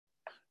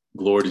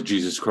Glory to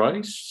Jesus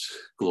Christ,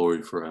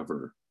 glory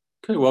forever.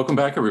 Okay, welcome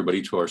back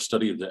everybody to our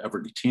study of the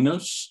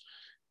Evergetinos.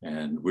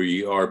 And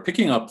we are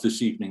picking up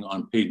this evening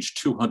on page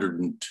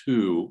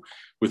 202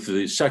 with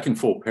the second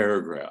full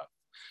paragraph.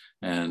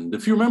 And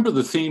if you remember,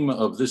 the theme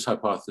of this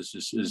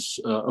hypothesis is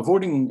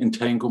avoiding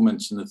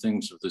entanglements in the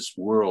things of this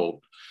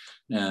world.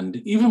 And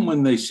even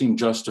when they seem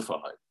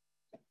justified,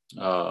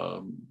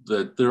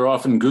 that there are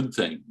often good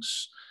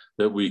things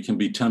that we can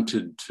be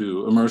tempted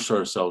to immerse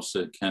ourselves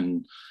that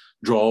can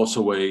draw us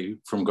away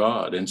from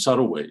God in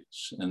subtle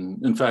ways.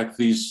 And in fact,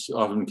 these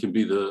often can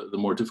be the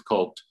more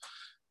difficult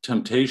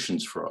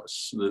temptations for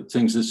us. The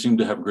things that seem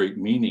to have great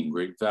meaning,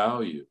 great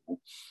value,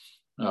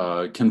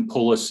 can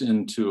pull us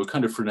into a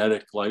kind of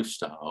frenetic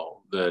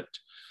lifestyle that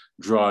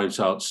drives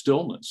out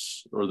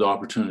stillness or the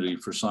opportunity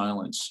for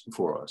silence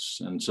for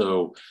us. And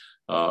so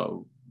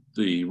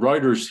the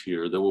writers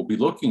here that we'll be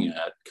looking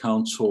at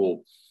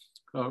counsel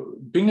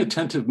being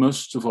attentive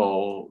most of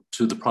all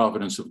to the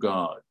providence of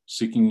God,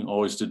 seeking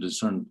always to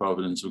discern the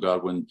providence of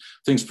God when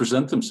things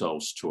present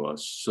themselves to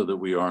us so that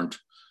we aren't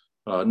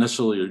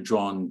necessarily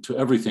drawn to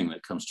everything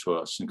that comes to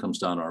us and comes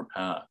down our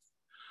path.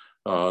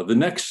 The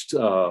next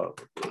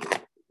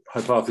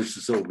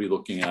hypothesis that we'll be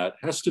looking at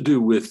has to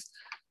do with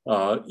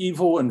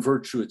evil and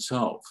virtue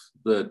itself,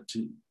 that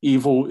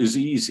evil is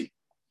easy,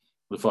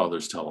 the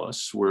fathers tell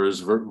us,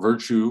 whereas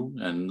virtue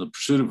and the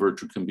pursuit of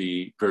virtue can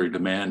be very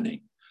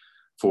demanding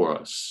for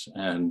us.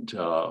 And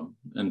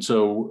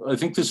so I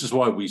think this is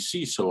why we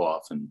see so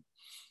often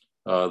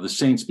the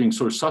saints being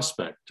sort of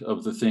suspect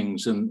of the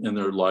things in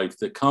their life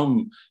that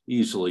come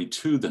easily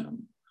to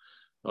them,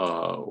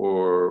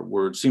 or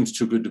where it seems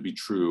too good to be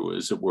true,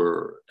 as it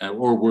were,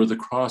 or where the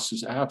cross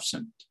is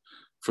absent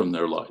from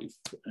their life.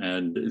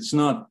 And it's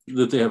not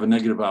that they have a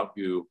negative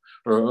outview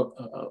or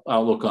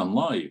outlook on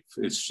life.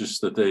 It's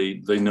just that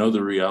they know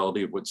the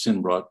reality of what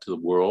sin brought to the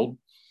world,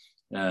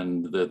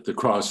 and that the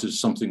cross is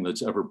something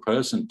that's ever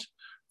present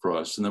for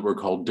us and that we're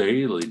called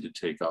daily to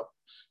take up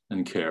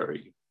and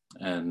carry.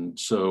 And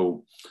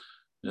so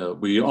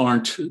we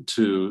aren't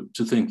to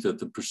think that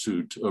the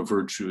pursuit of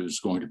virtue is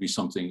going to be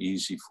something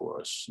easy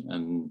for us,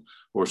 and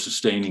or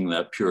sustaining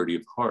that purity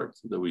of heart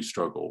that we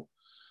struggle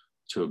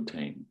to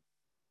obtain.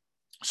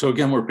 So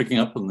again, we're picking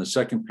up on the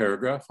second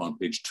paragraph on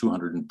page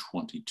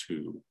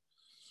 222.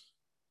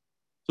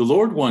 The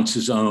Lord wants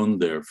his own,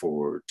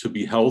 therefore, to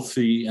be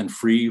healthy and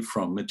free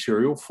from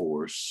material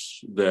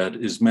force that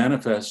is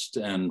manifest,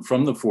 and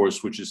from the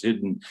force which is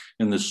hidden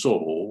in the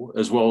soul,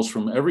 as well as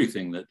from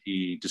everything that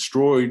he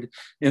destroyed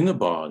in the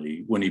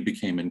body when he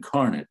became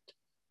incarnate,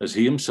 as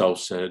he himself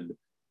said,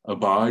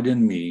 "Abide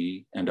in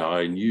me and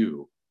I in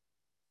you."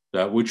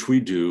 That which we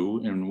do,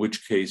 in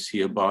which case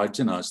he abides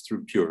in us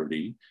through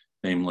purity,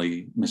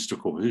 namely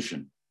mystical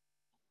vision.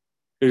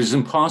 It is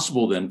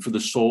impossible then for the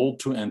soul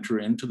to enter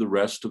into the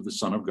rest of the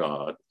Son of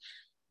God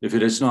if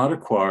it has not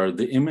acquired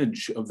the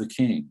image of the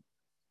King.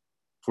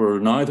 For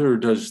neither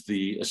does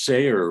the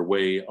assayer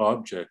weigh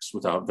objects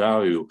without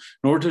value,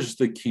 nor does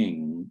the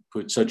King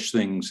put such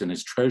things in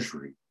his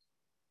treasury.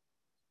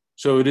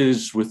 So it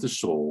is with the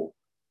soul.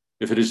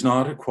 If it has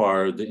not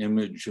acquired the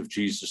image of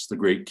Jesus, the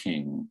great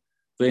King,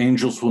 the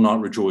angels will not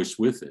rejoice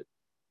with it.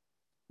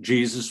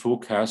 Jesus will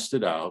cast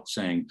it out,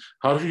 saying,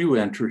 "How do you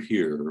enter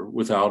here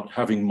without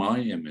having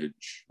my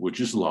image, which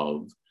is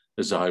love,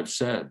 as I've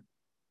said?"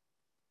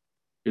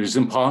 It is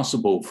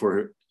impossible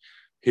for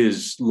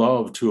his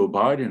love to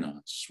abide in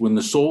us when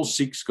the soul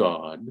seeks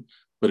God,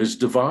 but is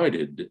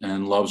divided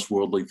and loves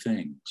worldly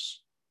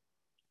things.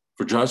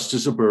 For just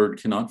as a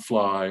bird cannot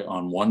fly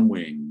on one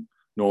wing,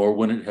 nor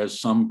when it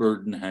has some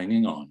burden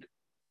hanging on it,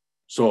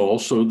 so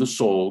also the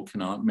soul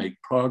cannot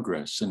make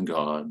progress in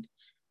God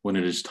when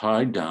it is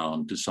tied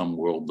down to some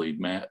worldly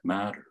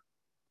matter.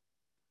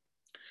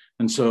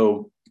 And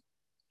so,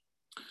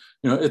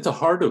 at the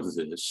heart of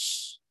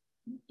this,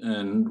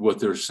 and what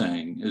they're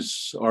saying,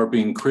 is our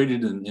being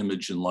created in the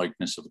image and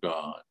likeness of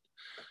God,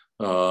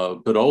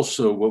 but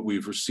also what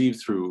we've received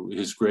through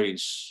his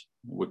grace,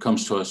 what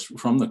comes to us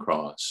from the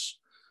cross,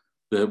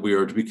 that we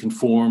are to be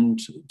conformed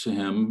to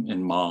him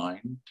in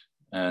mind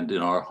and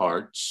in our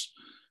hearts,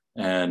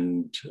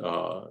 and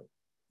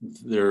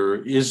there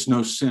is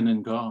no sin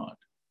in God.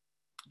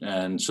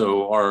 And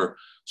so our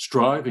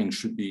striving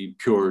should be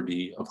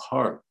purity of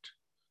heart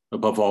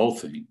above all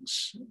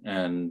things.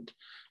 And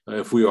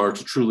if we are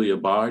to truly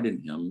abide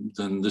in him,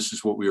 then this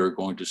is what we are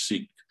going to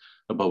seek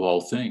above all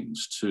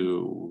things,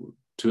 to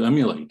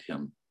emulate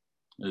him,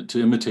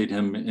 to imitate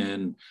him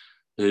in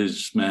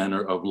his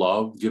manner of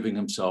love, giving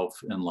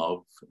himself in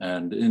love,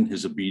 and in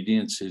his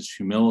obedience, his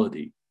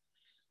humility.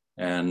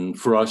 And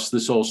for us,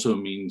 this also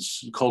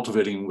means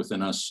cultivating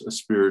within us a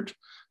spirit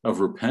of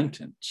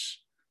repentance.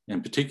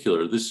 In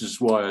particular, this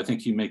is why I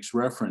think he makes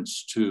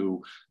reference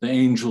to the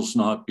angels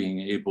not being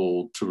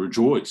able to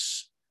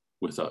rejoice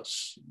with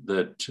us,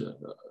 that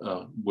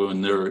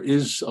when there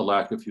is a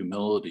lack of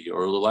humility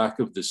or a lack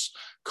of this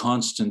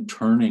constant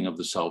turning of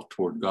the self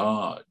toward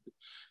God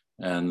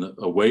and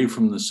away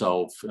from the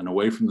self and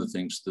away from the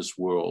things of this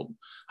world,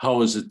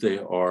 how is it they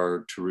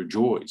are to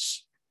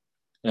rejoice?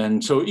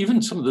 And so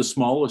even some of the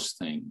smallest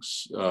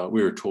things,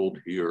 we are told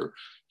here,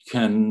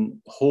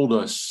 can hold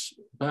us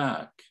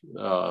back,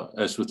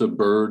 as with a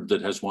bird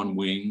that has one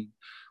wing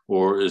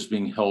or is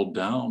being held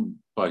down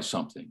by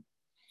something.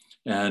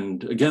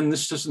 And again,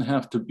 this doesn't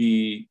have to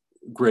be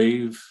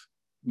grave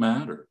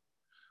matter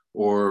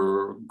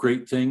or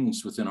great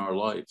things within our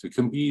life. It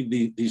can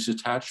be these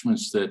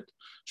attachments that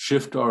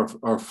shift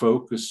our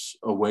focus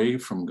away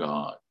from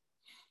God.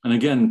 And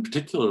again,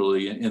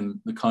 particularly in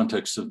the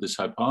context of this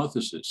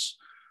hypothesis,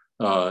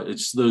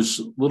 it's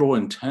those little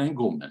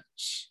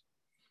entanglements.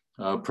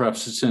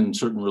 Perhaps it's in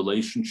certain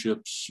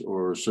relationships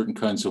or certain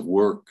kinds of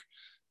work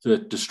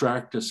that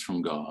distract us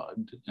from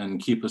God and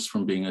keep us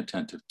from being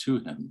attentive to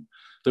him,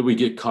 that we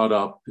get caught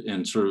up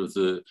in sort of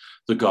the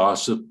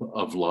gossip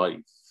of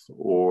life,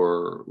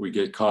 or we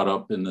get caught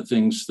up in the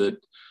things that,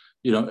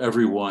 you know,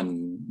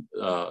 everyone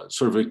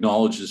sort of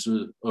acknowledges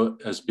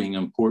as being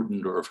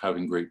important or of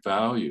having great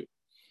value.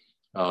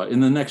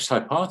 In the next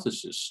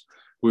hypothesis,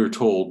 we're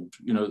told,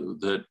 you know,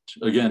 that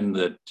again,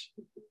 that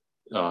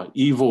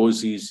evil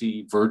is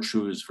easy,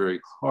 virtue is very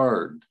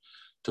hard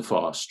to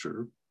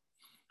foster,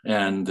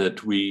 and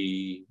that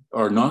we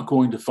are not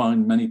going to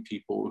find many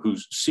people who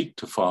seek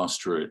to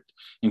foster it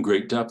in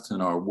great depth in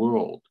our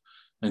world.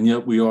 And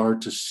yet we are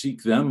to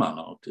seek them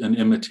out and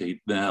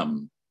imitate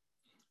them.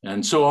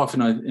 And so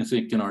often I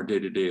think in our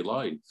day-to-day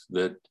life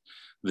that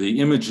the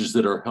images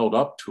that are held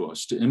up to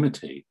us to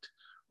imitate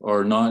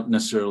are not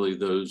necessarily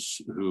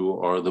those who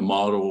are the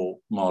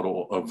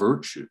model of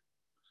virtue.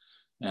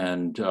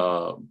 And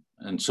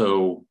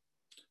so,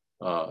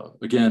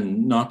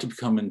 again, not to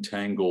become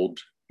entangled,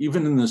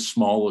 even in the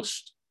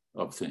smallest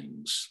of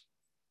things,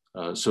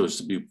 so as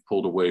to be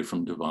pulled away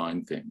from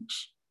divine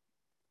things.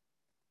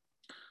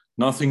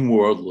 Nothing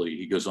worldly,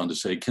 he goes on to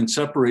say, can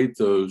separate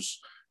those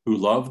who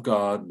love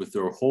God with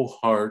their whole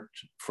heart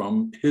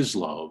from his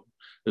love.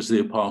 As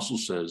the apostle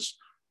says,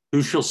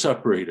 who shall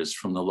separate us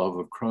from the love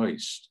of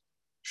Christ?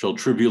 Shall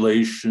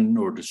tribulation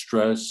or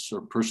distress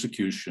or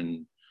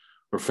persecution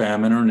or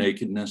famine or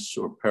nakedness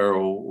or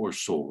peril or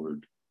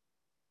sword?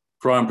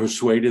 For I am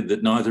persuaded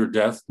that neither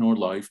death nor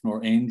life,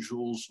 nor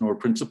angels, nor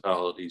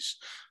principalities,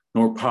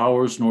 nor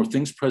powers, nor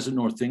things present,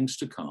 nor things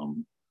to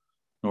come,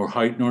 nor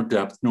height, nor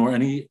depth, nor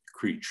any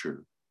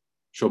creature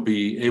shall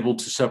be able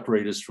to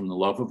separate us from the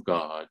love of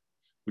God,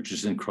 which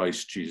is in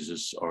Christ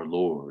Jesus our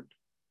Lord.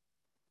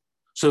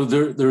 So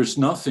there's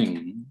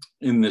nothing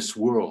in this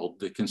world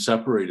that can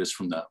separate us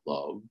from that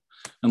love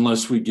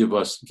unless we give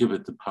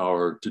it the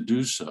power to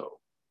do so.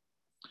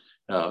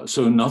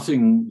 So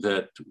nothing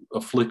that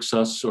afflicts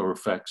us or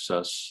affects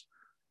us,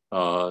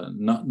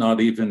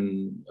 not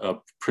even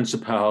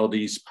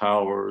principalities,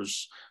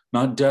 powers,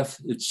 not death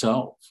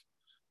itself,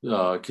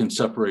 can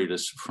separate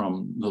us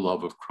from the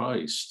love of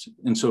Christ,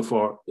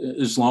 insofar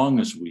as long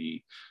as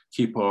we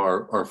keep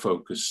our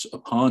focus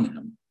upon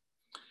him.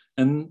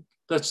 And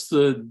that's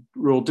the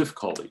real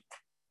difficulty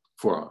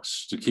for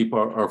us, to keep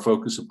our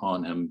focus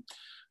upon him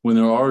when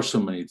there are so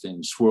many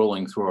things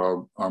swirling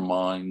through our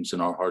minds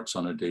and our hearts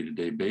on a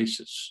day-to-day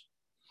basis.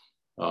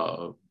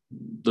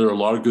 There are a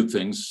lot of good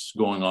things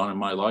going on in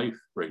my life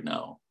right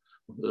now,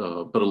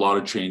 but a lot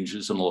of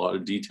changes and a lot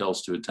of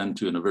details to attend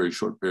to in a very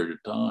short period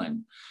of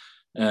time.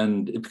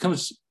 And it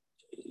becomes,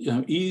 you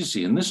know,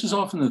 easy, and this is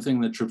often the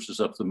thing that trips us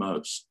up the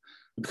most.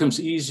 It becomes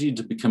easy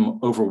to become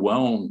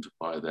overwhelmed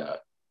by that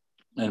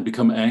and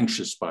become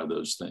anxious by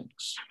those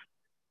things.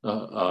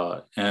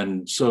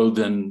 And so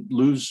then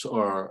lose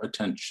our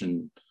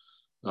attention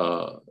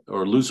or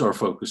lose our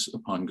focus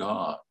upon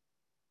God.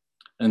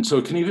 And so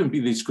it can even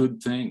be these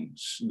good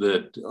things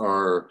that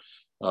are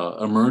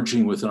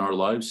emerging within our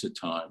lives at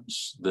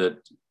times that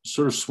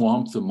sort of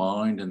swamp the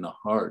mind and the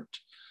heart.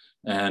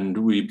 And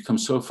we become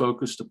so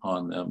focused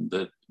upon them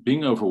that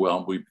being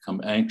overwhelmed, we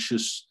become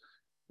anxious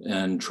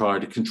and try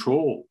to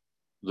control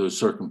those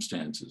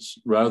circumstances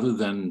rather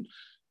than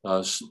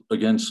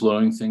again,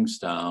 slowing things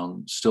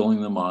down,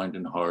 stilling the mind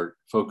and heart,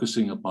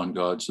 focusing upon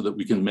God so that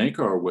we can make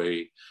our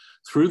way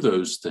through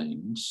those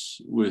things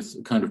with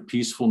a kind of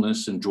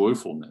peacefulness and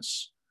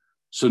joyfulness.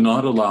 So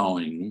not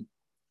allowing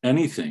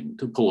anything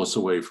to pull us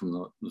away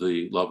from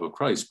the love of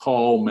Christ.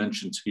 Paul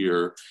mentions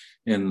here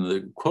in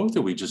the quote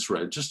that we just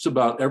read, just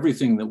about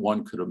everything that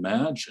one could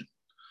imagine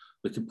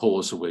that could pull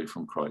us away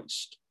from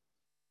Christ.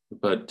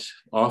 But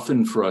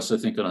often for us, I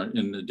think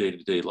in the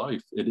day-to-day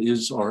life, it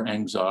is our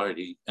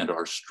anxiety and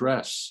our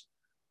stress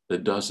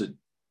that does it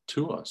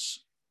to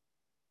us.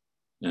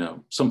 You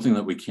know, something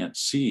that we can't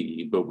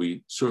see, but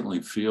we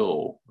certainly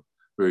feel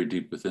very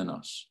deep within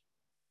us.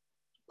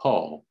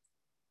 Paul.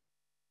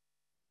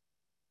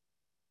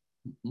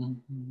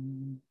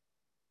 Mm-hmm.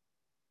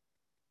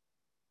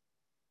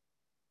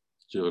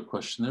 Do you have a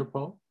question there,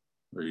 Paul?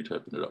 Or are you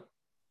typing it up?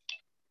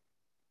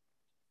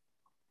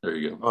 There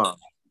you go.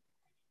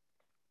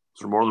 Is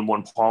there more than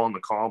one Paul on the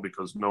call?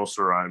 Because no,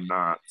 sir, I'm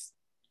not.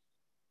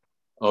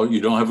 Oh, you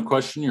don't have a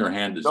question? Your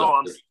hand is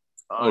up.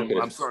 Okay.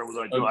 I'm sorry.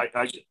 What did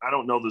I do? I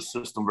don't know the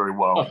system very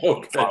well.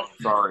 Okay.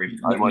 Sorry.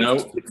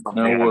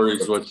 No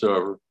worries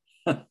whatsoever.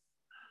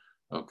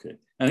 Okay.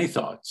 Any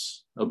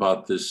thoughts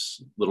about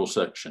this little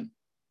section?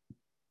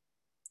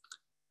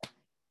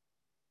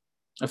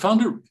 I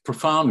found it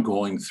profound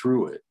going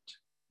through it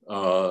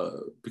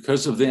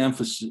because of the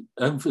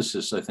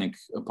emphasis, I think,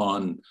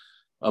 upon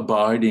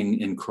abiding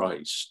in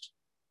Christ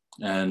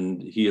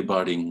and he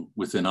abiding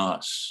within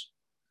us.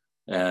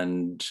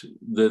 And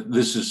that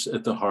this is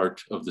at the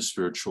heart of the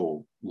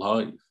spiritual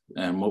life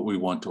and what we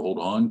want to hold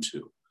on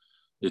to.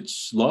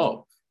 It's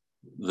love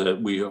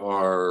that we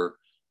are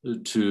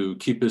to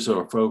keep as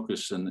our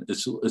focus, and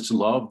it's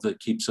love that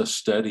keeps us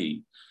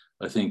steady,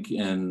 I think,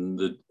 in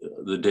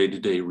the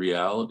day-to-day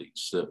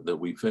realities that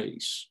we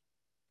face.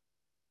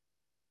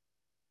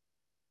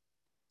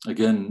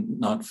 Again,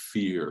 not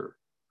fear.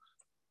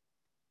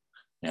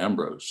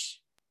 Ambrose.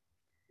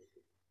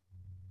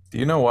 Do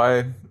you know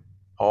why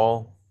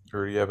Paul,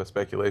 or do you have a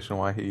speculation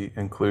why he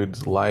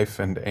includes life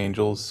and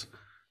angels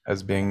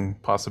as being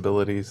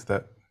possibilities,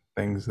 that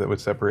things that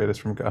would separate us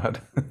from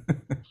God?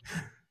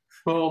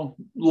 Well,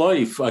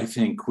 life, I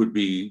think, would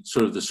be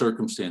sort of the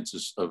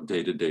circumstances of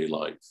day-to-day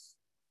life.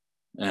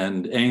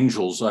 And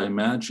angels, I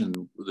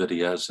imagine that he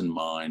has in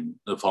mind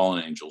the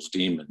fallen angels,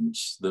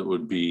 demons, that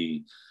would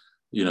be,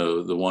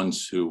 the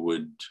ones who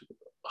would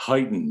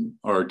heighten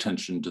our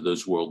attention to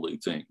those worldly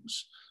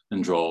things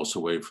and draw us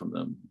away from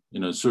them.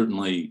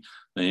 Certainly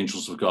the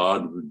angels of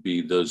God would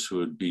be those who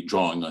would be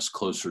drawing us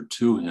closer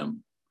to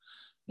him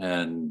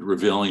and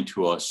revealing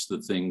to us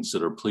the things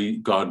that are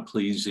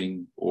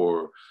God-pleasing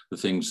or the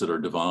things that are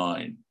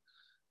divine.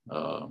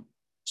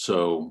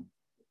 So,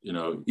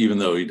 even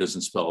though he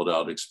doesn't spell it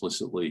out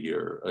explicitly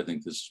here, I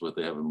think this is what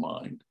they have in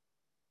mind.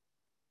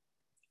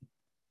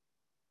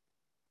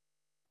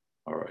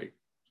 All right.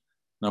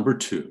 Number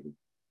 2.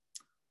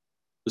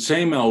 The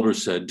same elder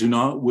said, "Do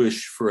not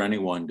wish for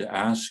anyone to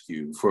ask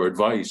you for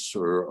advice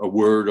or a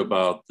word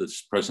about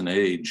this present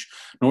age,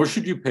 nor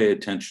should you pay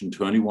attention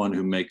to anyone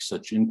who makes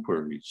such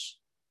inquiries.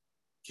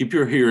 Keep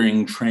your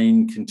hearing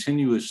trained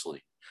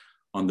continuously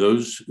on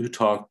those who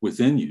talk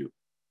within you,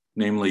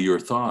 namely your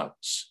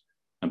thoughts,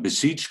 and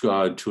beseech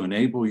God to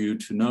enable you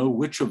to know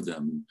which of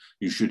them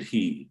you should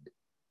heed.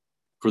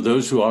 For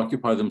those who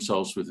occupy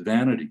themselves with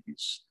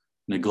vanities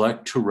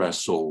neglect to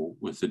wrestle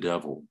with the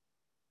devil."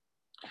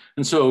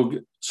 And so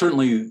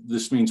certainly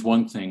this means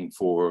one thing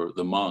for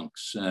the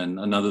monks and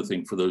another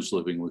thing for those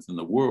living within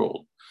the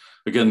world.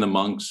 Again, the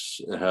monks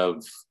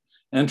have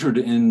entered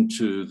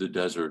into the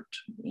desert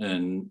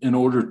in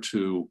order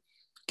to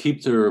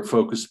keep their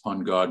focus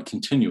upon God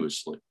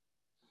continuously.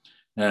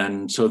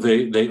 And so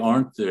they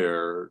aren't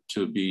there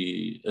to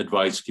be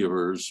advice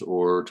givers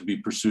or to be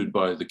pursued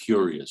by the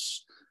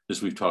curious,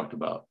 as we've talked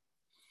about.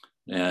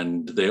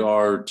 And they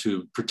are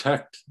to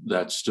protect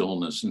that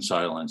stillness and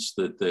silence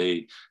that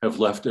they have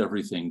left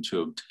everything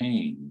to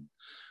obtain.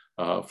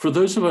 For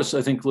those of us,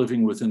 I think,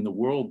 living within the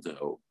world,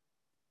 though,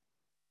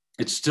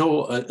 it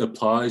still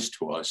applies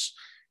to us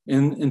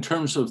in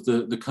terms of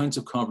the kinds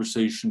of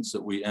conversations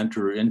that we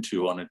enter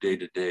into on a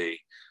day-to-day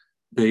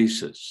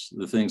basis,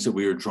 the things that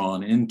we are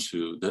drawn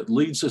into, that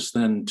leads us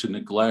then to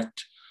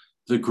neglect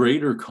the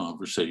greater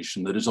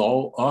conversation that is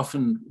all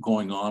often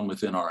going on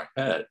within our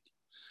head,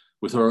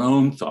 with our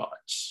own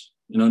thoughts,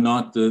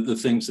 not the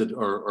things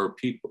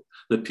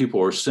that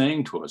people are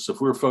saying to us.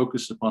 If we're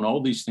focused upon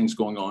all these things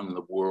going on in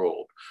the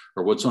world,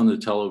 or what's on the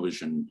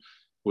television,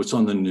 what's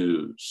on the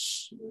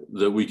news,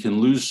 that we can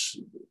lose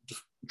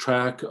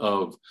track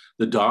of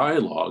the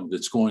dialogue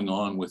that's going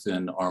on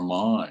within our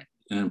mind,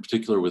 and in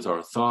particular with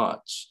our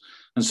thoughts.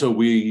 And so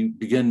we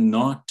begin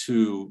not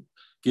to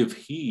give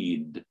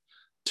heed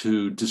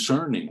to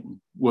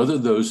discerning whether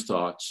those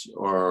thoughts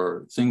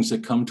are things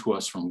that come to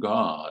us from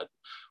God,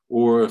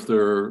 or if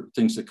they're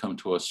things that come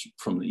to us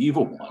from the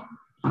evil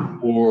one,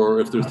 or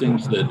if they're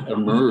things that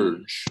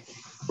emerge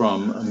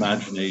from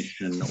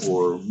imagination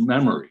or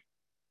memory.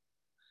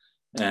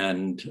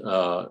 And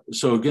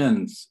so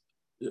again,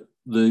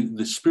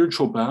 the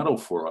spiritual battle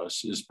for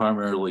us is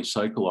primarily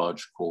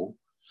psychological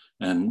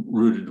and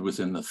rooted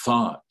within the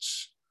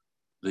thoughts,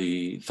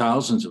 the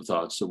thousands of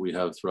thoughts that we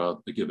have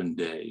throughout the given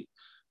day.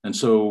 And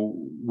so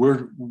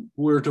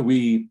where do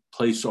we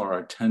place our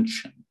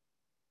attention?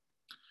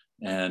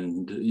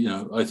 And,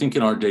 I think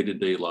in our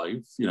day-to-day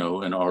life,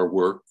 in our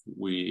work,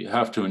 we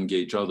have to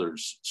engage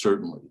others,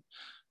 certainly,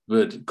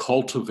 but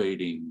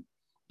cultivating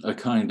a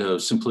kind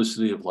of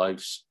simplicity of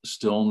life,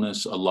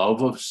 stillness, a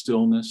love of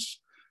stillness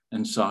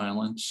and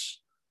silence,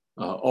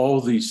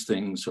 all these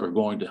things are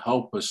going to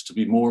help us to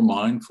be more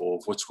mindful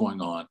of what's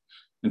going on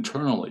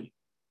internally.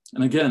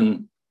 And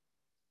again,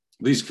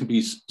 these can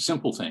be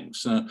simple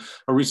things. I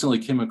recently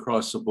came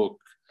across a book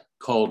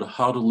called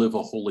How to Live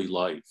a Holy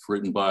Life,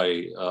 written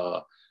by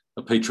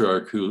a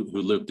patriarch who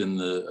lived in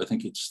I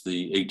think it's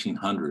the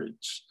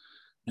 1800s.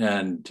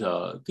 And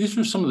these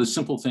are some of the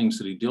simple things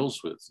that he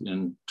deals with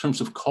in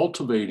terms of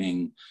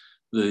cultivating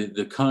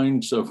the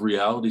kinds of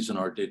realities in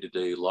our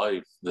day-to-day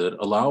life that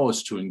allow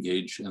us to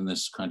engage in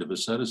this kind of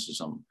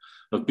asceticism,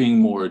 of being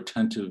more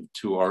attentive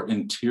to our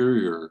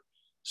interior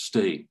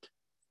state.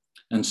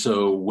 And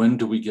so when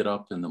do we get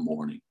up in the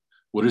morning?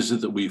 What is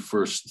it that we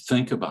first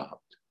think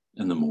about?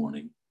 in the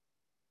morning?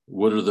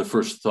 What are the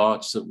first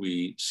thoughts that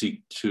we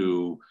seek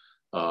to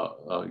have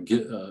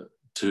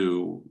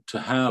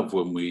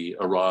when we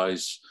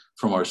arise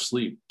from our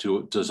sleep?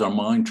 Does our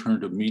mind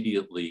turn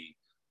immediately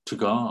to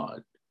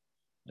God?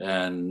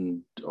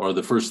 And are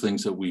the first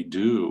things that we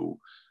do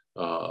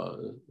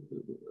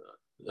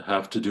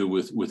have to do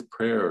with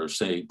prayer,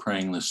 say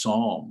praying the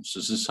Psalms?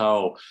 Is this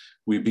how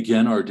we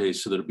begin our day,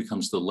 so that it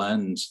becomes the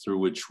lens through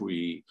which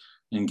we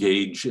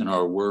engage in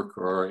our work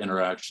or our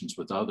interactions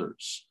with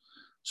others?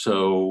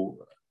 So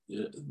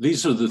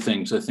these are the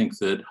things I think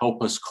that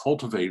help us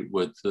cultivate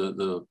what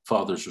the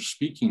fathers are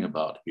speaking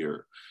about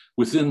here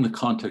within the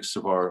context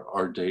of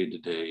our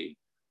day-to-day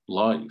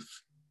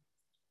life.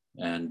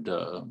 And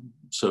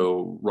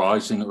so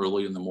rising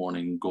early in the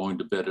morning, going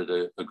to bed at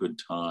a good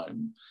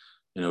time,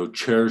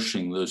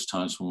 cherishing those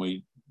times when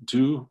we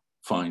do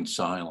find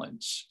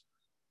silence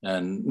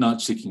and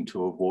not seeking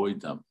to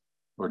avoid them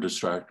or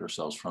distract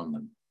ourselves from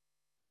them.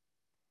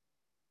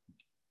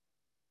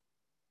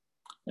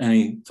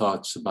 Any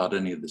thoughts about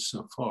any of this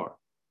so far?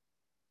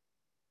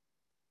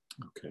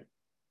 Okay.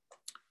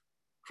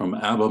 From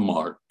Abba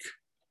Mark.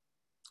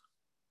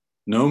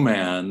 No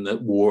man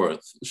that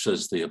warreth,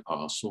 says the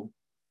apostle,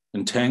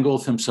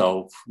 entangleth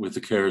himself with the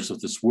cares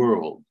of this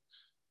world.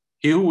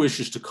 He who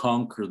wishes to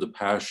conquer the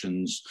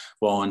passions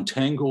while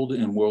entangled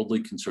in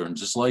worldly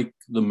concerns is like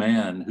the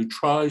man who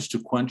tries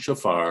to quench a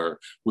fire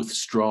with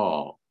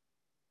straw.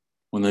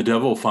 When the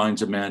devil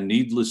finds a man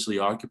needlessly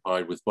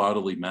occupied with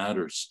bodily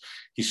matters,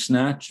 he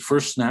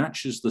first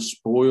snatches the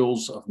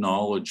spoils of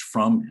knowledge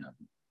from him.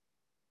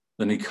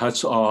 Then he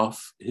cuts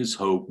off his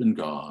hope in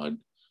God,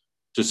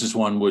 just as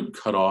one would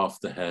cut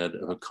off the head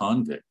of a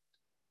convict.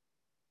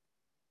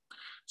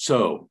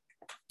 So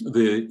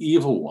the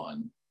evil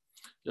one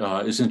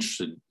is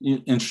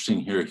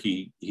interesting here.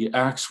 He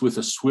acts with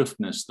a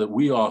swiftness that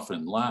we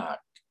often lack,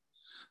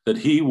 that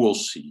he will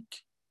seek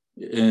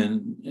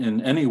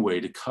in any way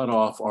to cut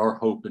off our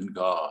hope in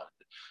God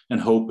and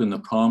hope in the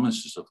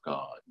promises of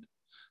God,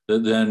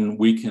 that then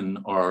weaken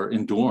our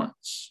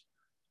endurance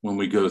when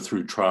we go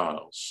through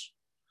trials.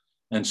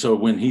 And so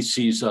when he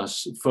sees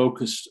us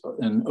focused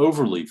and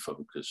overly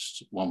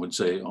focused, one would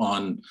say,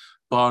 on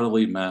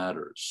bodily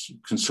matters,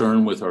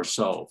 concern with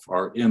ourself,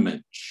 our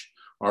image,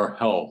 our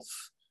health,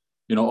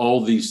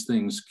 all these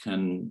things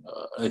can,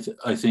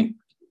 I think,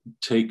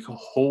 take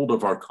hold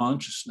of our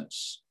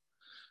consciousness,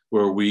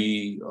 where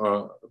we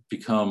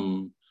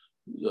become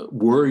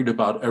worried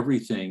about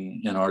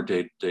everything in our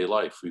day-to-day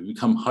life. We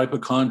become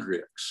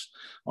hypochondriacs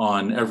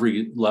on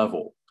every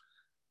level,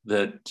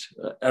 that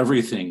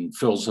everything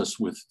fills us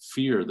with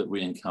fear that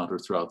we encounter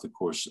throughout the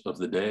course of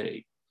the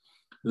day.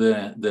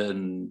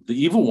 Then the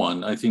evil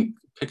one, I think,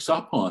 picks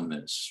up on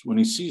this when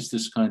he sees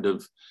this kind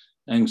of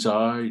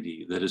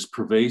anxiety that is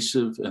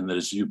pervasive and that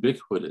is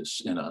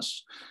ubiquitous in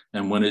us.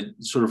 And when it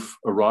sort of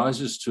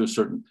arises to a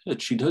certain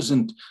pitch, he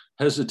doesn't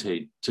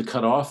hesitate to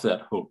cut off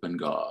that hope in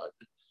God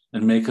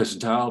and make us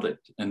doubt it,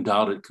 and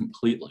doubt it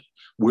completely.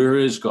 Where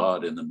is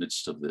God in the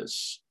midst of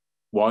this?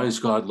 Why is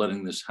God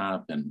letting this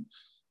happen?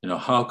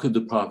 How could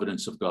the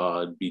providence of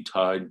God be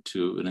tied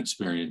to an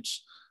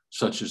experience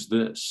such as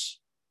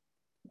this?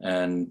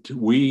 And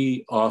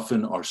we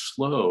often are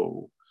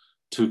slow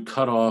to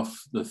cut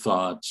off the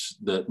thoughts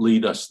that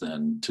lead us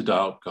then to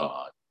doubt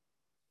God,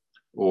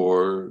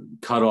 or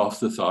cut off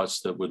the thoughts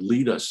that would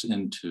lead us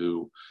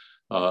into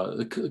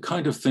the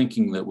kind of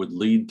thinking that would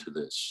lead to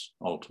this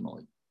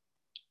ultimately.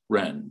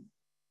 Ren.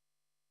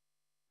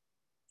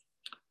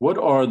 What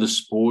are the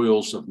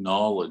spoils of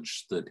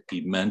knowledge that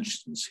he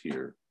mentions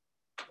here?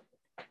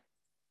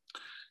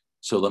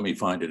 So let me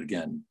find it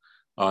again.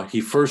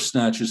 He first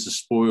snatches the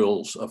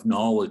spoils of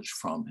knowledge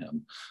from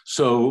him.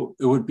 So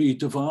it would be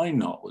divine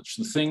knowledge,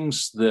 the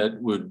things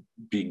that would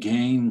be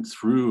gained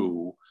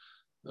through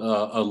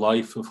a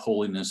life of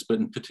holiness, but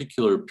in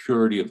particular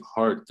purity of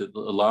heart that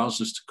allows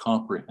us to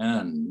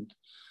comprehend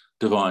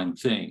divine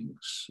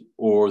things,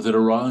 or that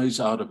arise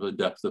out of a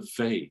depth of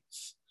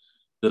faith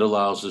that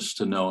allows us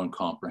to know and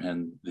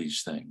comprehend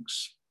these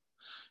things.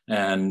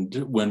 And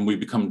when we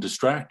become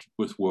distracted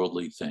with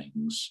worldly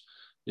things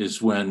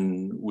is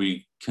when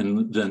we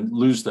can then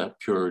lose that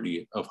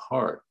purity of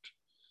heart,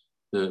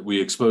 that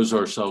we expose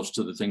ourselves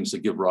to the things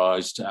that give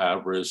rise to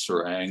avarice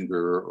or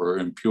anger or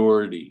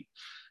impurity,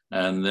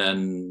 and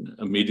then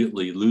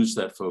immediately lose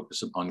that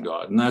focus upon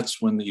God. And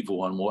that's when the evil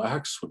one will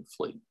act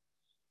swiftly.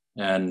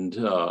 And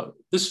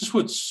this is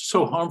what's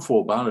so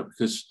harmful about it,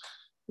 because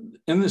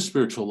in the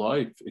spiritual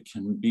life, it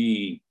can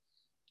be,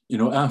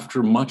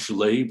 after much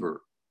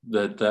labor,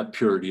 that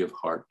purity of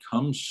heart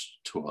comes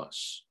to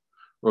us,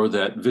 or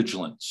that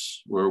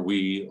vigilance where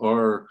we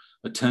are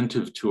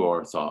attentive to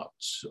our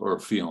thoughts or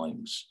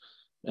feelings.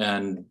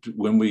 And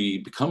when we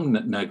become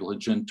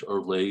negligent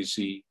or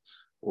lazy,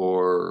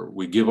 or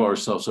we give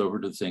ourselves over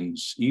to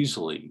things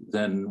easily,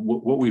 then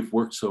what we've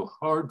worked so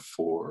hard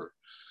for,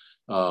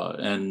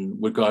 and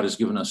what God has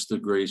given us the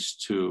grace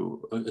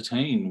to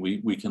attain,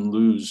 we can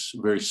lose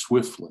very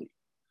swiftly.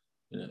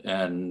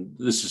 And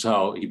this is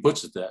how he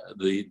puts it, that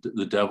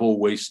the devil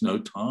wastes no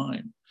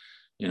time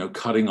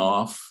cutting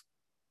off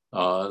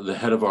the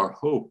head of our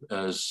hope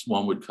as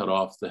one would cut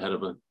off the head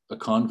of a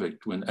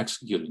convict when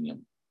executing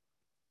him.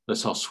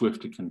 That's how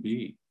swift it can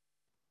be.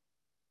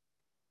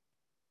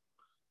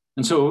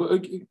 And so,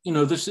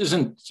 this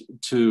isn't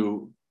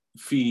to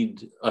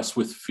feed us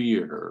with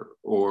fear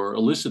or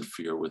elicit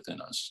fear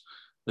within us.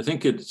 I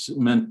think it's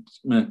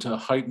meant to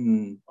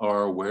heighten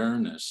our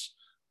awareness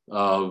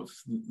of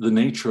the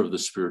nature of the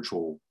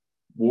spiritual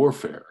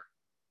warfare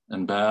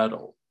and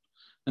battle.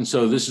 And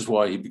so this is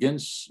why he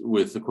begins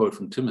with the quote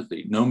from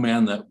Timothy: "No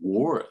man that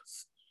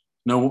warreth,"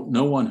 no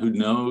one who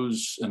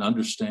knows and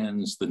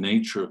understands the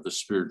nature of the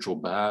spiritual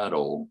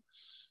battle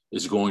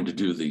is going to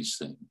do these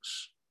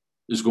things,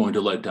 is going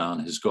to let down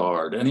his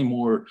guard, any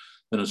more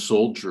than a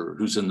soldier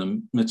who's in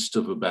the midst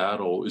of a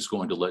battle is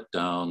going to let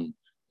down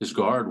his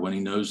guard when he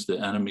knows the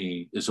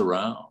enemy is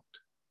around.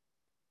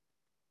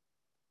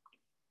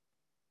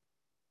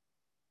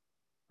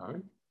 All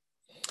right.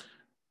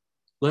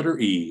 Letter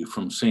E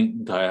from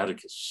St.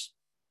 Diadochus.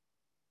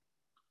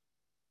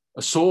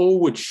 A soul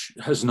which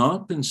has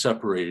not been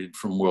separated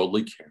from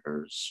worldly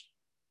cares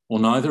will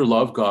neither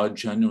love God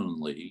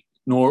genuinely,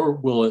 nor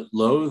will it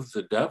loathe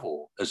the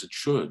devil as it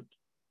should,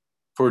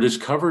 for it is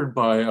covered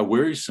by a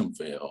wearisome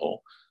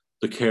veil,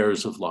 the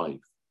cares of life.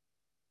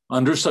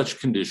 Under such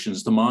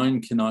conditions, the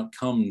mind cannot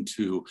come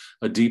to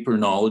a deeper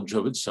knowledge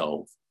of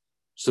itself,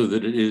 so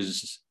that it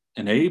is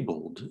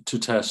enabled to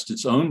test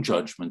its own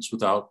judgments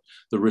without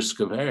the risk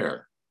of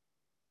error.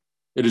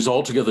 It is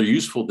altogether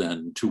useful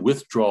then to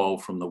withdraw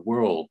from the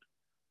world.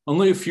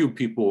 Only a few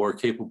people are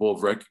capable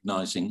of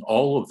recognizing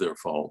all of their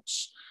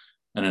faults,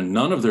 and in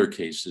none of their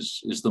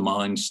cases is the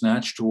mind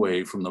snatched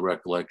away from the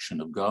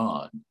recollection of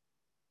God.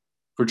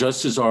 For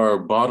just as our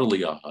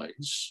bodily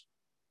eyes,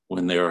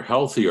 when they are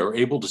healthy, are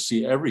able to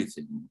see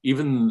everything,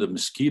 even the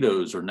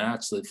mosquitoes or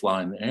gnats that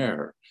fly in the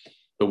air,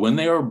 but when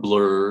they are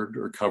blurred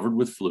or covered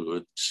with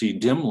fluid, see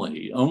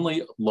dimly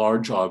only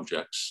large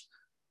objects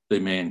they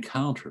may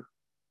encounter,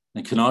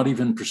 and cannot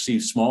even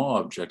perceive small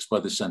objects by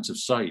the sense of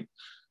sight,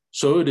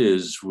 so it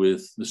is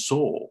with the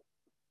soul.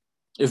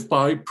 If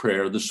by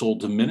prayer the soul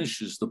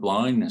diminishes the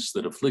blindness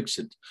that afflicts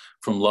it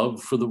from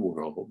love for the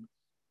world,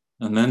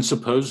 and then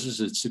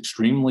supposes its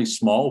extremely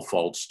small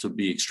faults to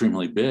be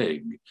extremely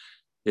big,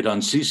 it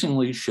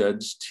unceasingly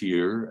sheds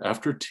tear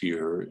after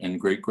tear in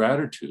great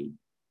gratitude,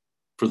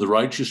 for the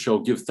righteous shall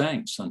give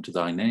thanks unto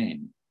thy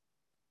name.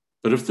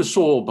 But if the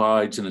soul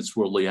abides in its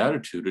worldly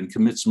attitude and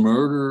commits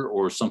murder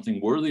or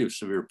something worthy of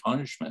severe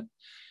punishment,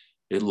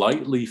 it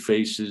lightly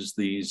faces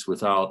these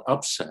without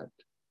upset,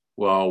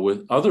 while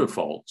with other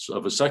faults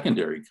of a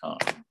secondary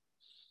kind,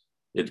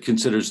 it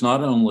considers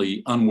not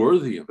only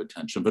unworthy of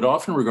attention, but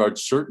often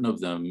regards certain of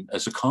them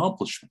as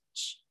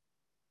accomplishments.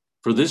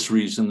 For this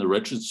reason, the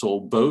wretched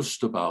soul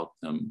boasts about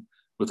them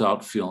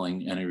without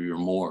feeling any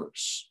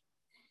remorse.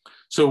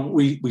 So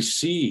we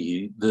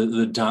see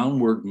the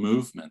downward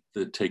movement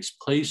that takes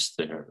place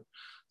there.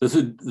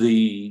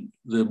 The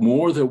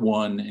more that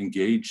one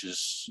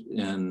engages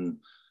in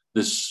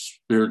this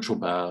spiritual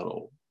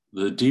battle,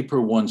 the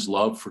deeper one's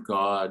love for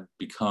God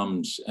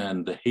becomes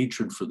and the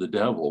hatred for the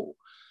devil,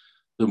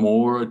 the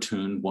more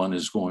attuned one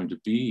is going to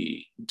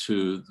be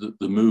to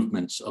the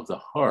movements of the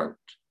heart.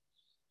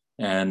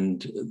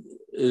 And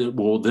it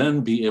will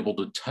then be able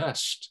to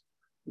test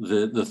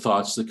the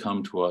thoughts that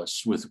come to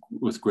us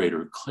with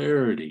greater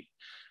clarity.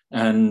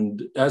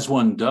 And as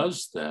one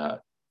does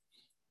that,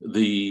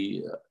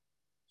 the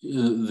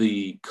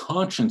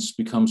conscience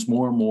becomes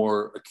more and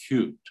more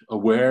acute,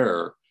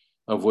 aware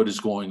of what is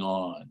going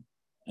on,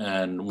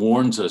 and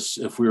warns us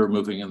if we are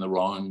moving in the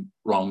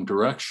wrong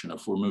direction,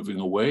 if we're moving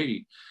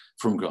away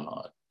from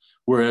God.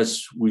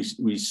 Whereas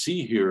we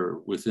see here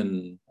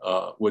within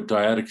what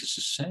Diadochus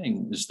is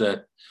saying is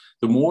that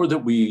the more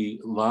that we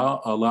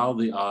allow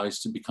the eyes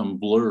to become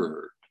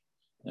blurred,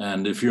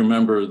 and if you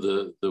remember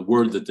the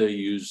word that they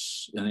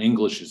use in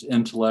English is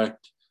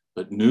intellect,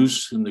 but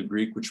nous in the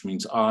Greek, which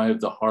means eye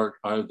of the heart,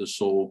 eye of the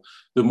soul,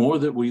 the more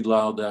that we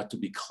allow that to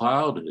be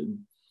clouded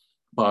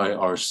by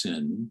our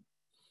sin,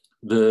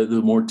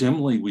 the more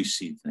dimly we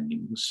see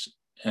things,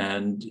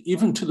 and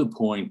even to the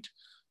point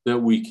that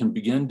we can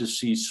begin to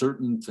see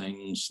certain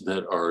things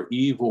that are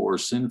evil or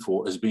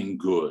sinful as being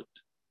good.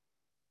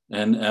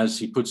 And as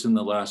he puts in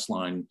the last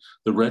line,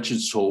 the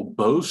wretched soul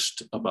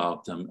boasts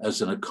about them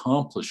as an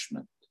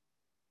accomplishment,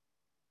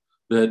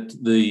 that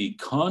the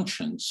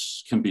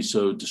conscience can be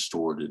so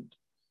distorted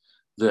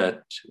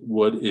that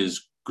what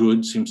is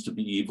good seems to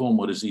be evil and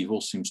what is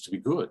evil seems to be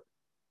good.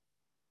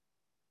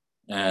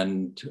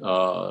 And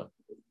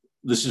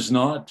this is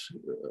not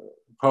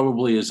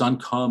probably as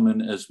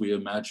uncommon as we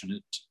imagine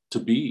it to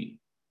be,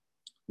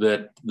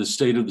 that the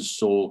state of the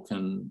soul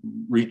can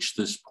reach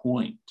this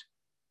point,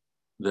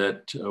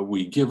 that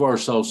we give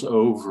ourselves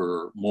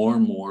over more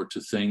and more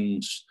to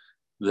things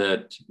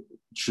that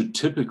should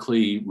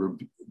typically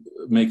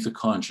make the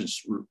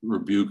conscience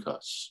rebuke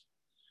us,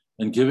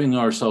 and giving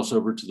ourselves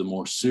over to the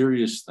more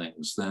serious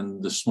things,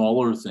 then the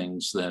smaller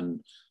things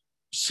then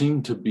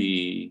seem to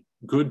be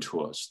good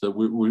to us, that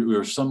we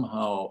are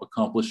somehow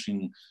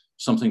accomplishing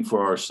something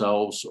for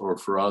ourselves or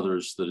for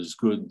others that is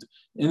good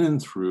in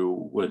and through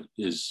what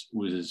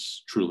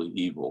is truly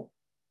evil.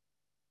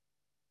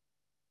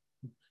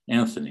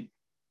 Anthony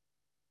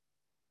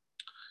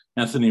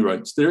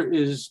writes, there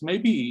is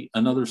maybe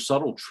another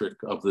subtle trick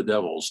of the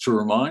devil's to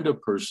remind a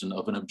person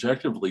of an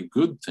objectively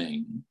good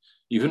thing,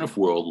 even if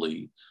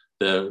worldly,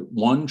 that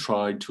one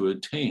tried to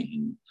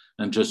attain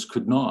and just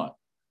could not.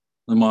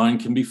 The mind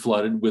can be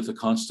flooded with a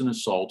constant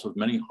assault of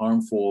many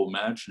harmful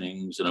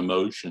imaginings and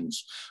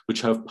emotions,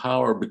 which have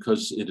power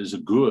because it is a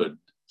good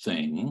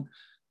thing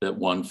that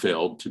one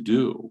failed to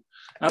do.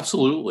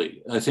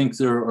 Absolutely. I think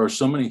there are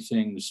so many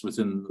things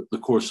within the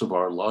course of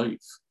our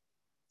life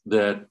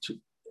that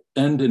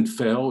end in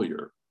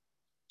failure.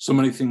 So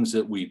many things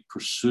that we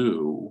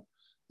pursue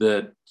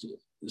that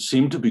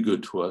seem to be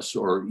good to us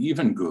or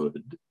even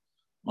good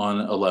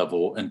on a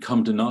level and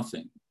come to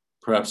nothing,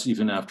 perhaps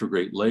even after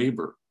great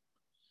labor.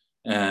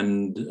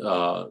 And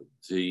the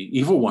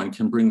evil one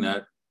can bring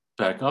that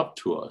back up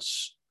to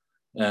us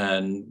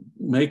and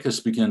make us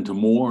begin to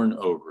mourn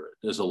over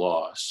it as a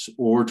loss,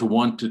 or to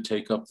want to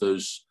take up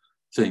those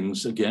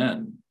things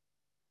again,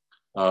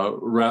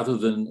 rather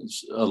than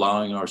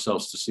allowing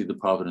ourselves to see the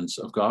providence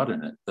of God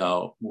in it.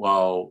 Now,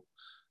 while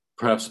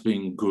perhaps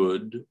being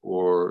good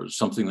or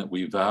something that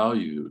we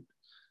valued,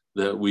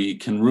 that we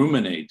can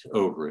ruminate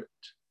over it,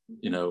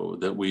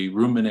 that we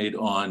ruminate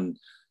on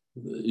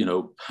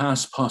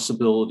past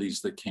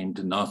possibilities that came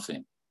to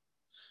nothing.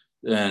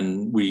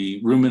 And we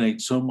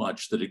ruminate so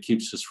much that it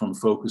keeps us from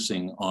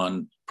focusing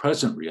on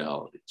present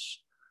realities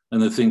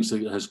and the things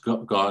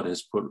that God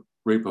has put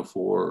right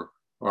before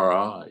our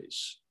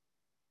eyes.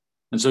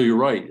 And so you're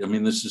right. I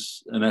mean, this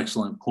is an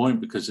excellent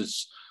point, because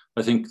it's,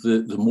 I think,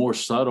 the more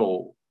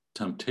subtle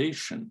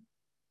temptation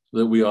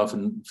that we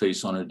often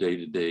face on a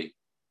day-to-day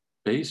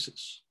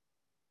basis.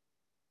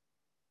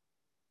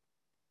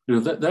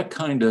 That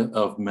kind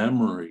of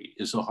memory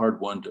is a hard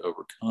one to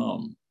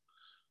overcome,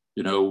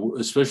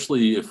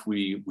 especially if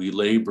we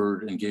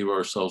labored and gave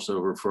ourselves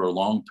over for a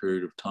long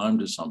period of time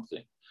to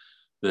something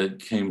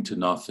that came to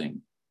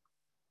nothing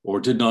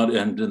or did not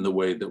end in the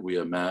way that we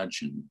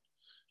imagined.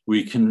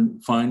 We can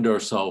find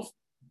ourselves,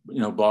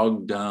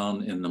 bogged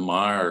down in the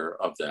mire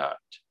of that.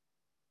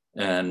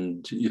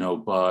 And,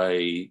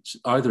 by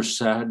either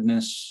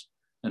sadness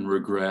and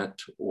regret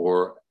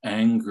or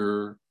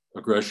anger,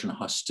 aggression,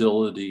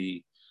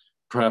 hostility,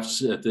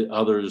 perhaps at the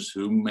others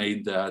who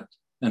made that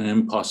an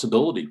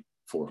impossibility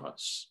for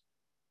us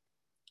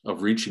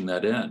of reaching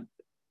that end.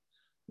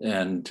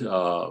 And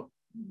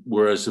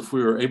whereas if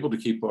we were able to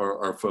keep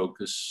our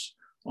focus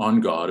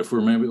on God, if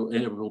we're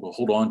able to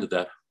hold on to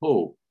that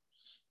hope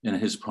in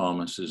his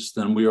promises,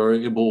 then we are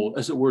able,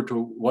 as it were,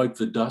 to wipe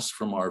the dust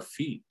from our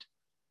feet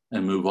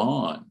and move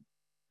on.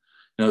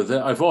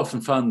 I've often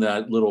found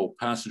that little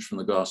passage from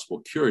the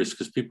gospel curious,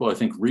 because people, I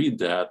think, read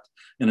that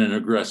in an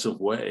aggressive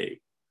way.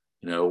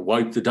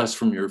 Wipe the dust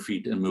from your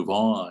feet and move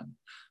on,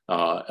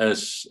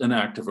 as an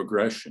act of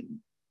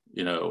aggression,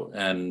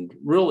 and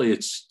really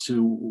it's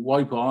to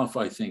wipe off,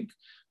 I think,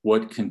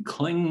 what can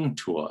cling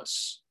to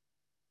us,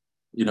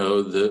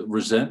 the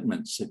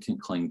resentments that can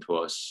cling to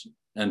us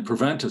and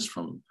prevent us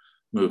from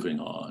moving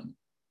on.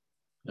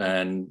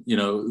 And,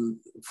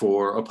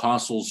 for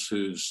apostles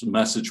whose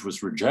message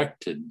was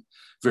rejected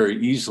very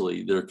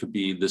easily, there could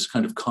be this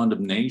kind of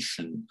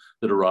condemnation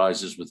that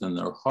arises within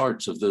their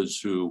hearts of those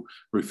who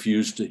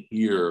refuse to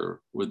hear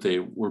what they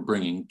were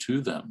bringing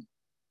to them,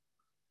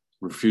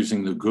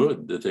 refusing the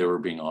good that they were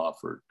being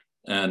offered.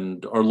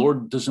 And our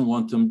Lord doesn't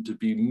want them to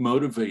be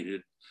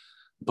motivated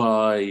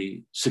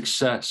by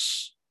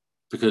success,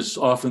 because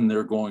often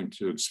they're going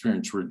to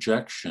experience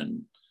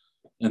rejection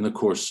in the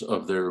course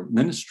of their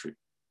ministry.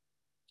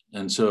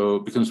 And so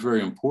it becomes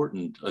very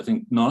important, I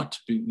think, not to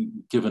be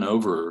given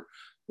over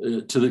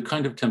to the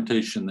kind of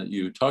temptation that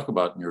you talk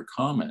about in your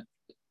comment,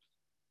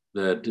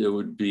 that it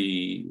would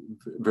be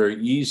very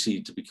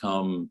easy to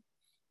become,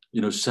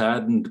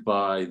 saddened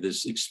by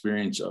this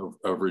experience of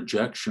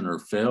rejection or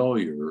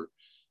failure,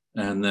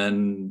 and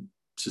then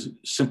to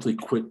simply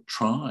quit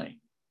trying,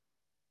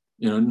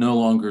 no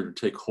longer to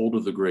take hold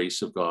of the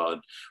grace of God,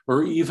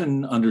 or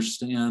even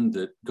understand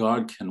that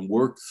God can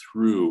work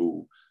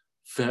through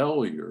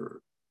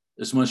failure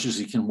as much as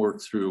he can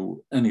work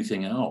through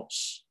anything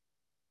else.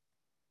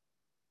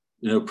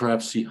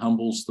 Perhaps he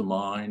humbles the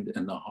mind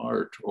and the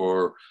heart,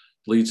 or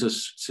leads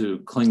us to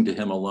cling to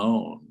him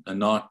alone and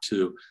not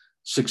to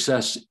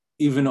success,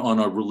 even on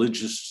a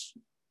religious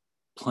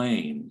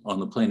plane, on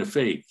the plane of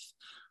faith,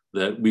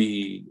 that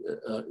we,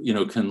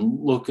 can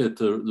look at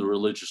the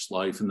religious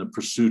life and the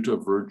pursuit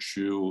of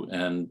virtue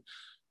and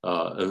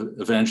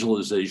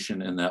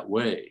evangelization in that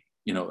way.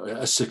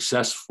 A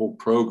successful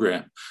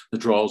program that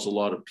draws a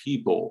lot of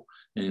people,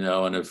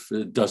 and if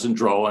it doesn't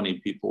draw any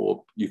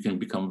people, you can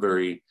become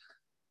very,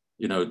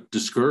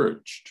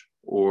 discouraged.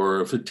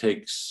 Or if it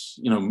takes,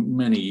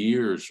 many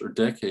years or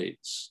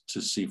decades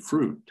to see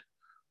fruit,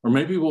 or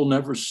maybe we'll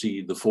never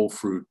see the full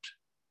fruit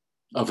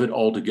of it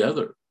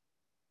altogether,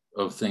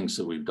 of things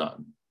that we've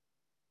done.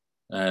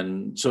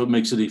 And so it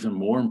makes it even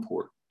more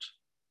important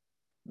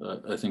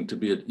I think, to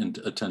be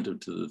attentive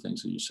to the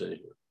things that you say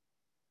here.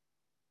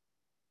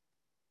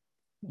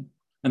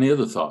 Any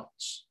other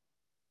thoughts?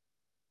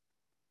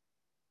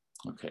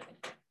 Okay.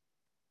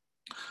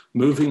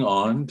 Moving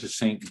on to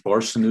St.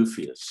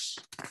 Barsanuphius.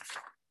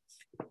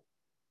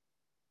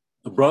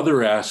 A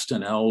brother asked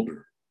an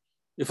elder,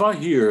 "If I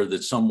hear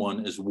that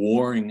someone is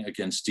warring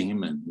against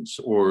demons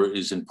or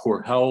is in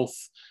poor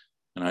health,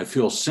 and I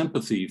feel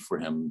sympathy for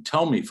him,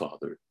 tell me,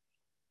 Father,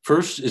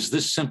 first, is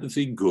this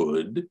sympathy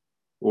good,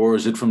 or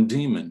is it from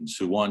demons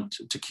who want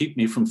to keep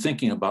me from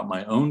thinking about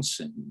my own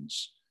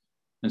sins?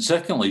 And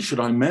secondly, should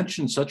I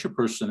mention such a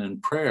person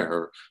in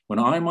prayer when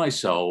I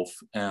myself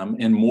am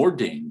in more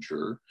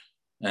danger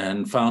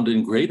and found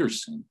in greater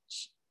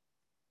sins?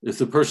 If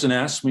the person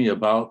asks me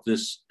about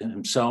this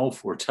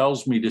himself or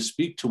tells me to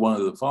speak to one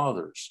of the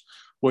fathers,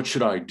 what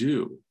should I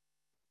do?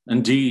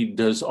 Indeed,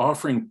 does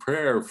offering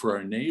prayer for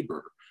our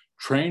neighbor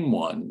train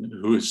one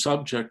who is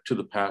subject to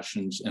the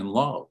passions in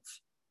love?"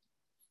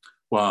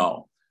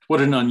 Wow,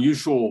 what an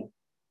unusual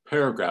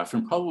paragraph,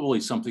 and probably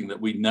something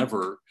that we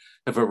never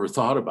have ever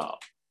thought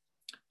about,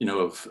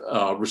 of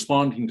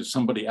responding to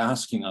somebody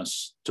asking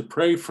us to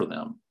pray for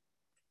them,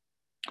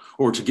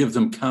 or to give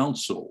them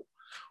counsel,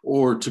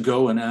 or to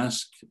go and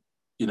ask,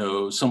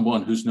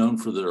 someone who's known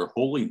for their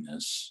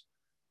holiness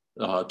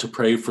to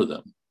pray for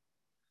them.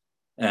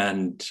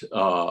 And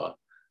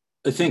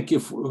I think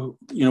if,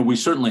 we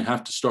certainly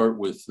have to start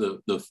with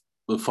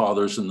the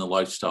fathers and the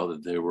lifestyle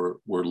that they were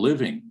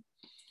living,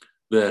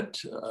 that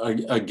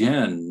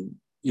again,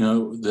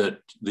 that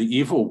the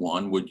evil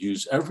one would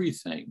use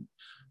everything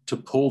to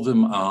pull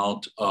them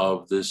out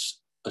of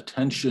this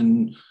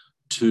attention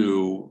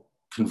to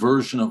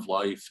conversion of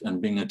life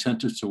and being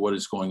attentive to what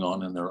is going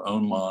on in their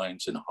own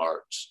minds and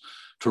hearts,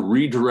 to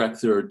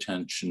redirect their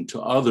attention to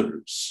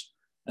others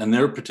and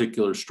their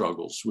particular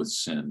struggles with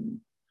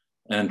sin,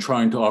 and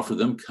trying to offer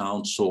them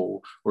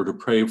counsel or to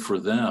pray for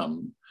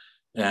them.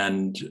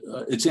 And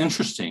it's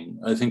interesting,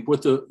 I think,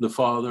 what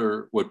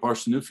what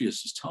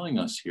Barsanuphius is telling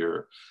us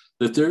here,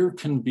 that there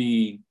can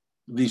be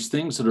these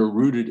things that are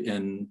rooted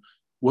in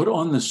what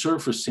on the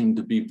surface seem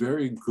to be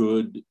very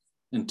good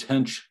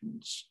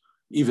intentions,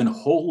 even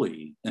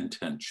holy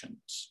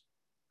intentions,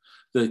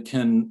 that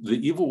the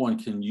evil one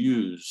can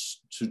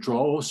use to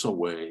draw us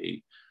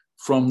away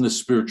from the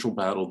spiritual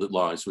battle that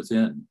lies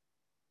within,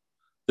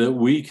 that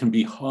we can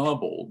be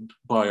hobbled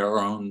by our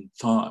own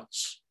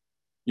thoughts.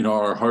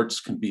 Our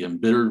hearts can be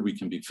embittered, we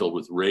can be filled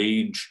with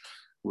rage,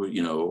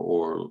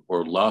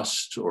 or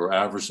lust or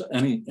avarice,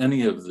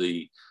 any of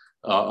the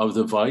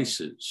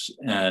vices.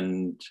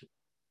 And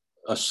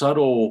a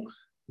subtle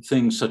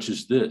thing such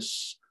as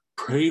this,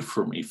 pray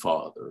for me,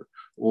 Father,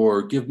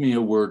 or give me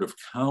a word of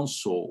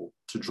counsel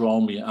to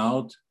draw me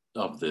out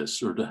of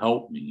this or to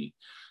help me,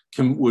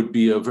 would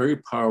be a very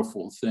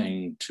powerful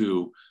thing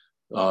to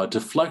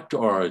deflect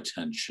our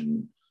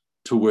attention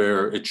to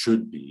where it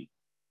should be.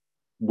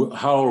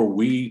 How are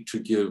we to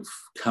give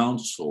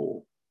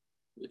counsel,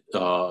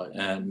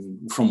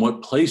 and from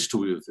what place do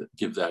we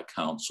give that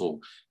counsel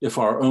if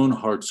our own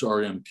hearts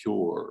are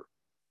impure,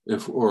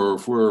 if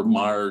we're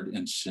mired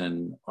in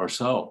sin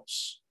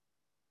ourselves?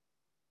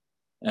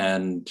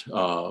 And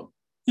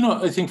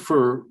I think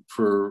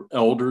for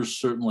elders,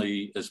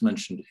 certainly as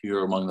mentioned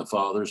here among the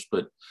fathers,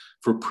 but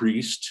for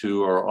priests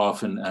who are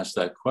often asked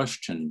that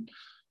question,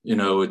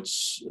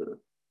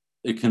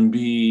 it can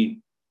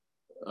be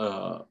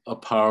a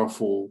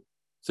powerful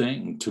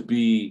thing to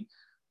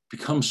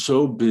become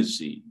so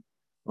busy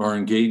or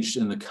engaged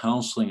in the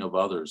counseling of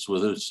others,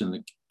 whether it's in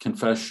the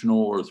confessional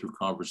or through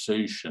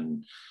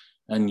conversation,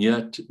 and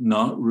yet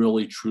not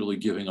really truly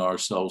giving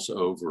ourselves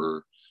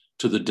over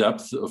to the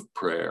depth of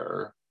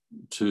prayer,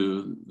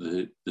 to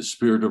the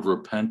spirit of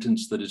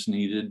repentance that is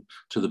needed,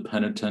 to the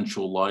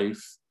penitential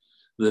life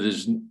that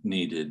is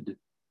needed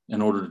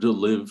in order to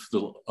live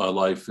a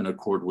life in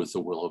accord with the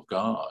will of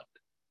God.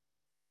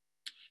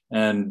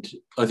 And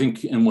I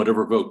think in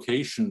whatever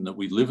vocation that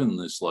we live in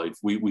this life,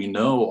 we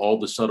know all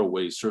the subtle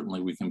ways,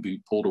 certainly we can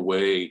be pulled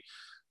away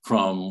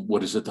from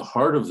what is at the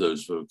heart of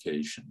those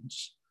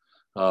vocations.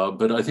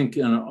 But I think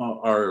in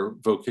our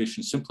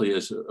vocation simply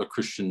as a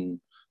Christian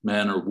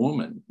man or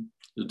woman,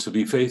 to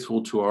be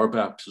faithful to our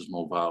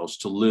baptismal vows,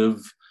 to live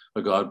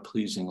a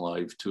God-pleasing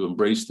life, to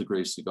embrace the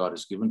grace that God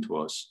has given to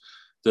us,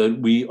 that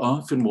we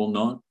often will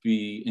not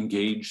be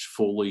engaged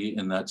fully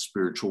in that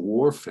spiritual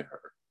warfare,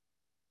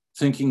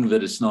 thinking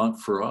that it's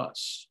not for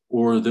us,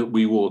 or that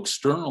we will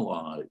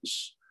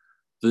externalize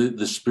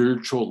the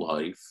spiritual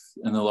life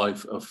and the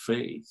life of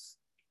faith,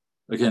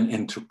 again,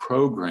 into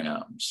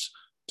programs,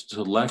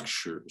 to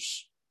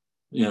lectures,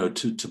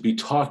 to be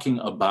talking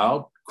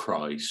about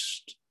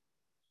Christ,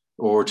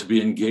 or to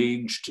be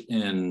engaged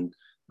in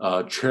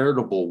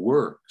charitable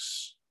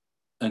works,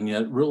 and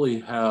yet really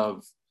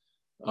have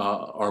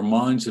our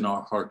minds and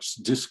our hearts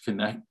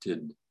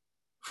disconnected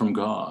from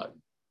God.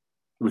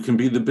 We can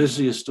be the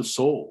busiest of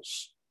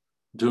souls,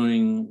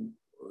 doing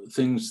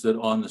things that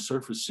on the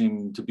surface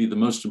seem to be the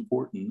most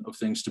important of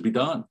things to be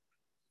done.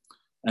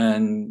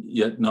 and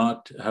yet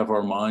not have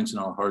our minds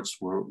and our hearts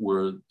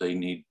where they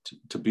need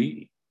to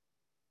be.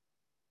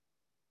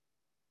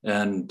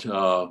 And,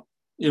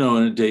 in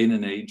a day and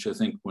an age, I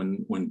think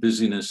when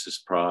busyness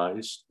is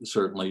prized,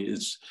 certainly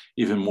it's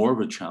even more of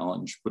a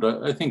challenge.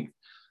 But I think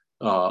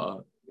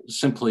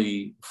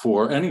simply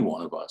for any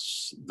one of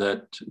us,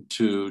 that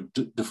to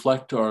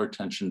deflect our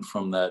attention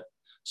from that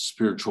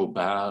spiritual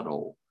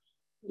battle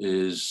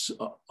is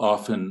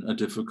often a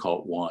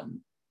difficult one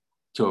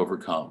to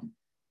overcome.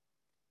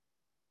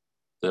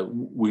 That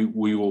we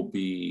will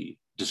be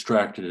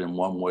distracted in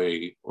one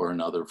way or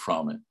another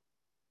from it.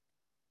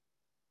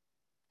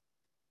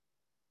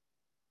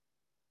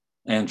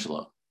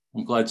 Angela,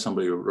 I'm glad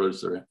somebody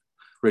raised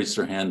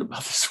their hand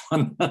about this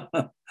one.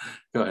 Go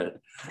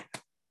ahead.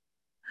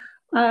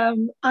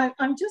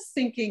 I'm just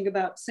thinking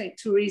about Saint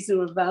Teresa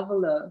of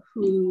Avila,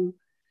 who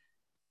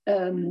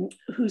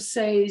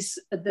says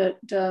that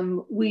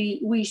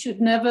we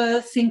should never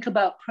think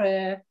about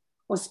prayer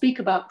or speak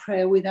about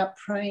prayer without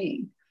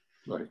praying.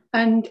 Right.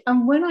 And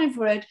when I've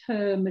read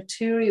her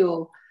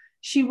material,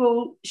 she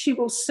will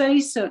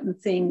say certain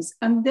things,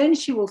 and then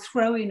she will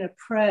throw in a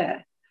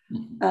prayer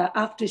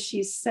after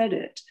she's said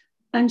it.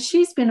 And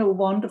she's been a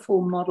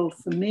wonderful model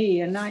for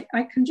me. And I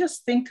can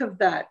just think of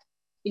that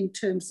in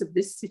terms of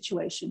this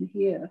situation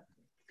here,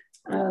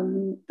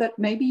 that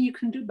maybe you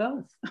can do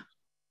both.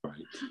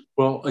 Right.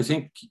 Well, I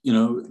think,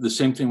 the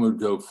same thing would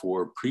go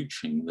for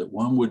preaching, that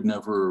one would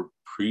never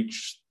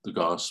preach the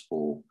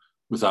gospel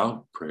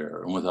without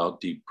prayer and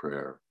without deep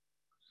prayer.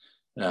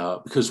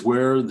 Because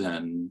where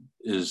then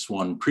is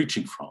one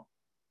preaching from?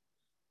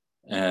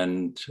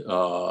 And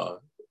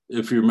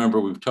if you remember,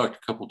 we've talked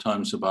a couple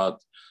times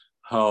about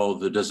how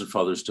the Desert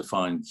Fathers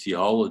defined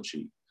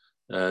theology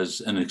as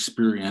an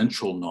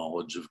experiential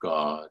knowledge of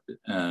God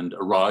and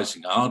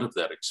arising out of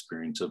that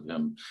experience of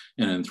him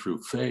in and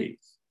through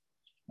faith.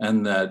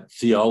 And that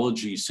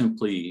theology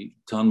simply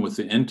done with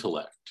the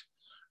intellect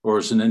or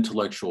as an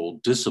intellectual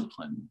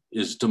discipline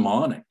is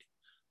demonic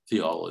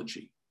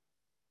theology.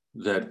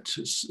 That,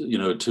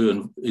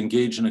 to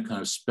engage in a kind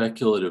of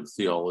speculative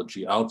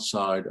theology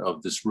outside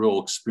of this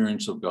real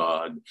experience of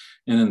God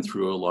in and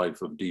through a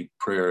life of deep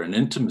prayer and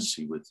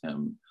intimacy with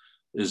him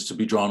is to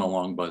be drawn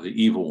along by the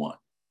evil one.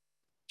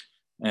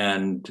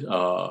 And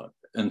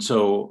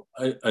so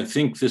I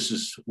think this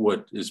is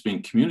what is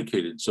being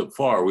communicated so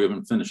far. We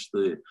haven't finished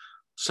the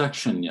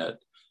section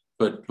yet,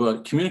 but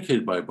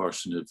communicated by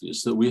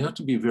Barsanuphius, that we have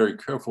to be very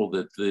careful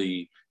that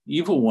the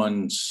evil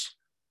one's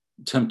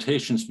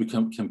temptations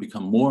can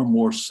become more and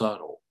more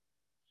subtle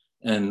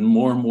and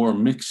more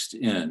mixed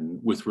in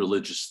with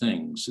religious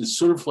things. It's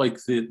sort of like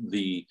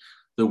the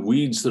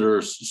weeds that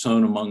are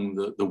sown among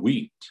the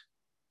wheat.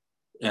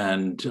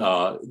 And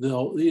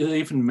they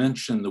even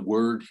mention the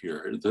word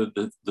here.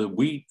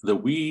 The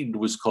weed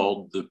was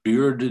called the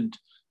bearded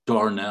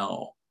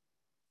darnel,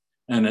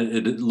 and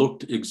it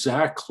looked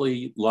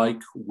exactly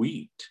like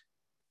wheat.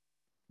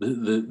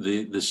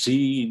 The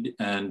seed,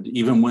 and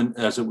even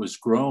as it was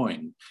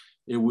growing,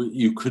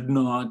 you could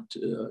not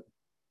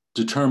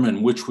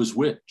determine which was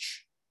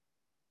which.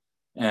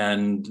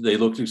 And they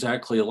looked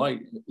exactly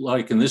alike.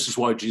 And this is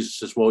why Jesus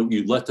says, well,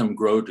 you let them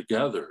grow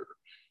together.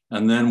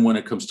 And then when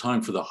it comes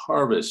time for the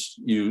harvest,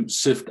 you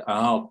sift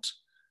out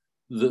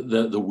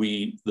the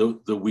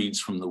weeds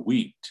from the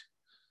wheat.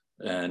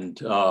 And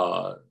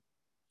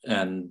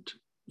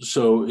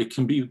so it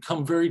can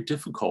become very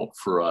difficult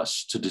for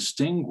us to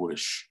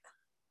distinguish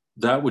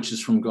that which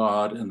is from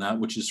God and that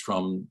which is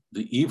from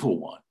the evil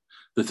one,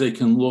 that they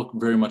can look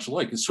very much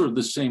alike. It's sort of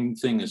the same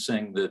thing as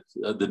saying that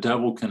the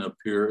devil can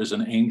appear as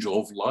an angel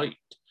of light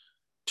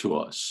to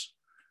us,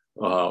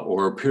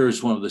 or appear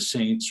as one of the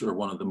saints or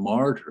one of the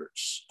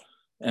martyrs.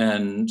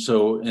 And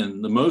so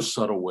in the most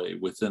subtle way,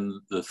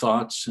 within the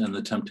thoughts and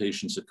the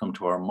temptations that come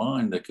to our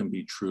mind, that can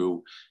be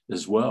true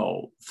as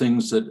well.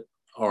 Things that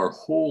are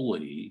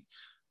holy,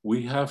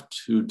 we have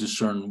to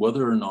discern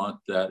whether or not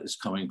that is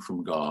coming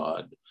from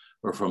God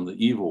or from the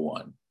evil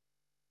one.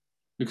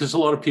 Because a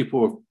lot of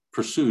people have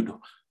pursued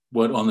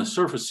what on the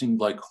surface seemed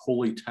like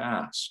holy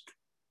task.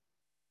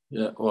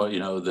 Or,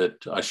 that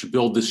I should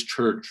build this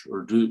church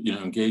or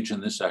engage in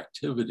this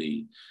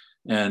activity.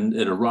 And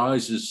it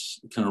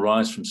can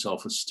arise from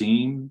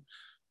self-esteem,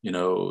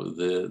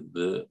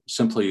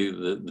 simply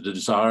the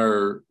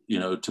desire,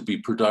 to be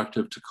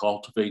productive, to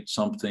cultivate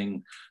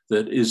something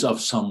that is of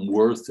some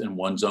worth in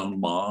one's own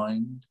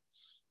mind.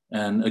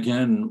 And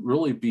again,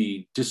 really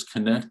be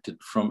disconnected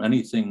from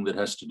anything that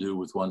has to do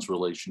with one's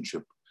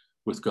relationship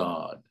with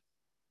God.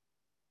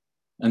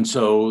 And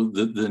so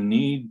the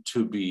need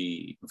to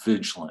be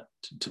vigilant,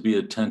 to be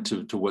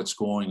attentive to what's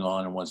going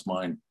on in one's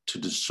mind, to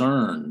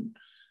discern,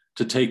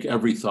 to take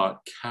every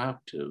thought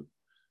captive,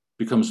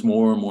 becomes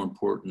more and more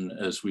important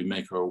as we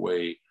make our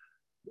way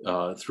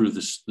through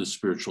the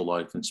spiritual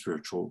life and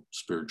spiritual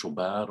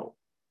battle.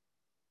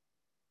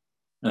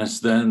 And it's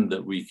then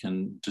that we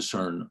can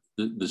discern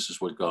that this is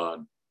what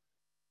God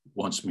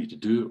wants me to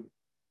do.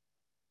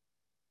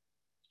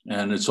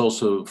 And it's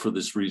also for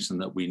this reason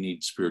that we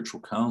need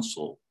spiritual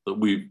counsel, that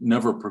we've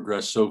never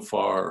progressed so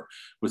far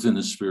within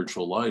the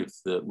spiritual life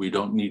that we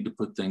don't need to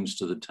put things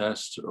to the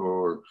test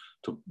or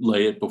to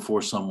lay it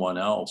before someone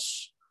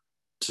else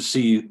to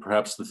see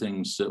perhaps the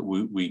things that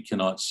we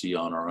cannot see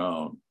on our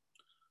own.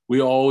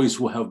 We always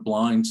will have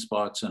blind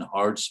spots and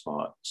hard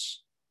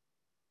spots,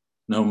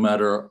 no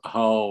matter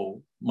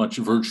how much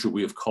virtue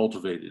we have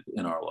cultivated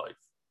in our life.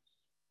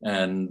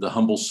 And the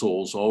humble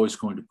soul is always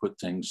going to put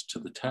things to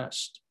the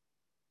test,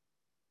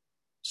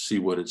 see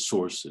what its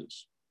source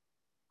is.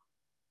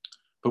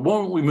 But why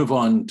don't we move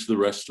on to the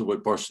rest of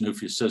what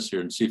Barsanuphius says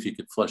here and see if he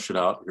could flesh it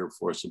out here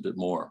for us a bit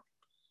more.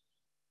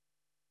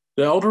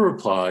 The elder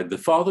replied, the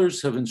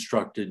fathers have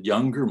instructed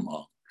younger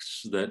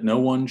monks that no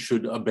one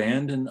should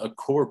abandon a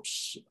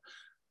corpse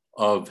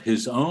of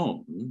his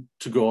own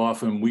to go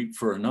off and weep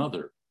for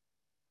another.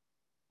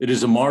 It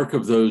is a mark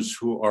of those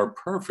who are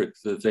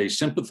perfect that they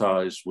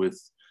sympathize with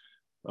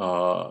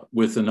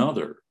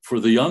another. For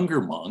the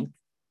younger monk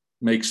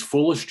makes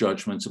foolish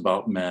judgments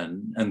about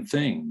men and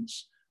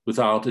things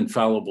without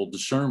infallible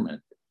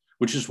discernment,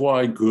 which is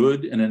why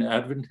good and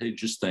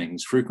advantageous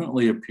things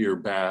frequently appear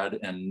bad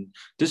and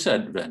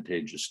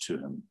disadvantageous to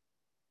him.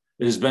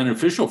 It is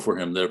beneficial for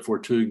him, therefore,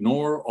 to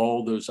ignore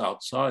all those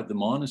outside the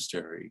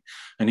monastery.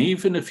 And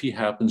even if he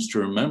happens to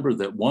remember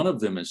that one of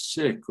them is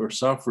sick or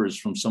suffers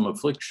from some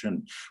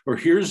affliction or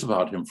hears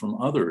about him from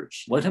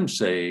others, let him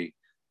say,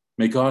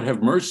 may God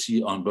have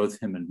mercy on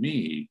both him and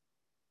me.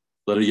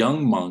 Let a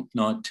young monk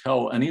not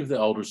tell any of the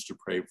elders to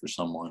pray for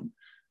someone,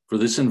 for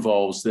this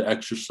involves the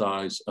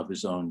exercise of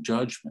his own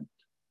judgment.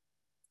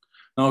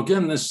 Now,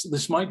 again,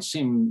 this might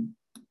seem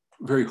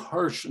very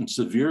harsh and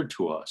severe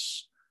to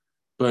us,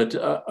 but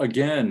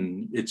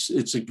again,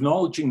 it's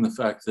acknowledging the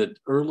fact that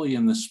early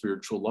in the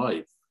spiritual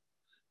life,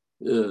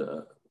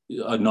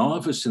 a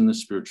novice in the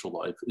spiritual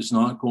life is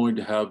not going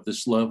to have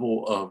this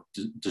level of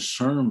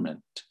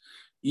discernment,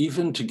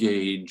 even to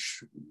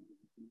gauge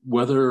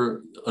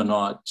whether or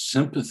not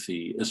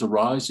sympathy is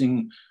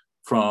arising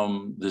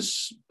from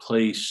this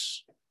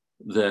place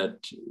that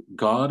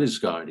God is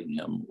guiding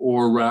him,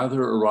 or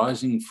rather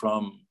arising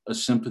from a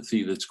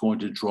sympathy that's going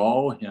to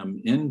draw him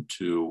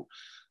into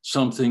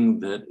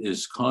something that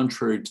is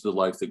contrary to the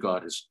life that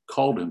God has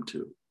called him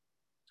to.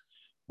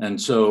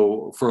 And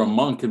so for a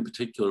monk in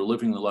particular,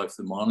 living the life of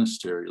the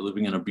monastery,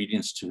 living in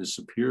obedience to his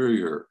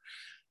superior,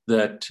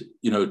 that,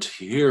 to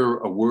hear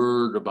a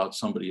word about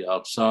somebody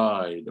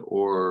outside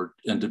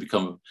and to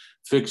become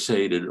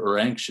fixated or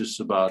anxious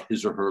about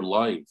his or her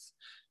life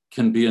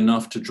can be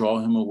enough to draw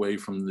him away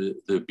from the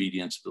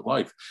obedience of the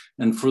life.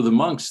 And for the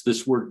monks,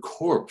 this word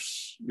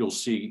corpse, you'll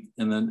see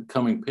in the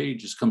coming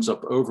pages, comes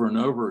up over and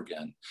over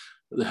again.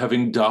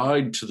 Having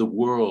died to the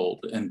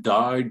world and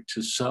died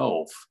to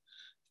self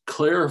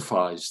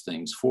clarifies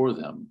things for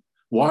them.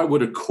 Why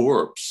would a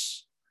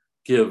corpse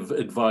give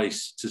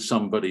advice to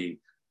somebody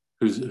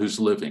who's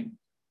living?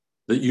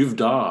 That you've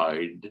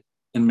died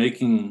in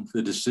making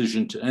the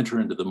decision to enter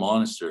into the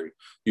monastery.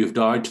 You've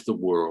died to the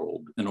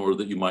world in order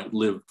that you might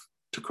live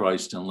to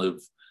Christ and live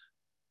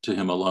to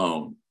him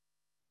alone.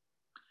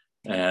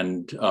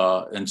 And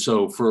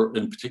so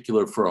in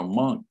particular for a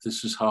monk,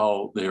 this is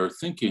how they are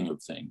thinking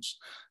of things.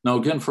 Now,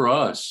 again, for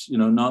us,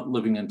 not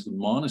living into the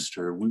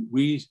monastery,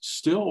 we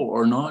still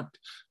are not,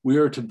 we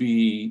are to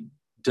be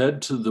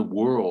dead to the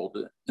world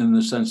in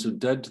the sense of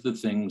dead to the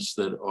things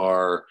that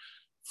are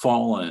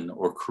fallen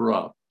or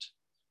corrupt,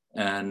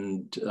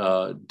 and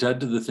dead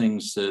to the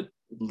things that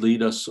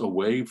lead us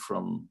away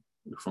from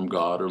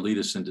God or lead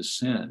us into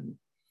sin.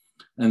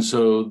 And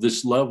so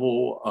this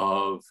level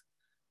of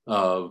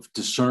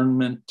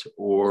discernment,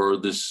 or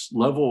this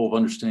level of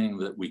understanding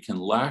that we can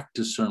lack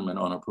discernment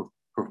on a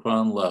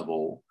profound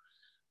level,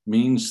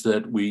 means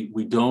that we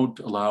don't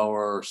allow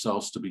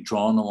ourselves to be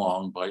drawn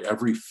along by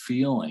every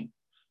feeling,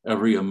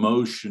 every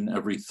emotion,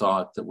 every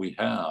thought that we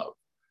have.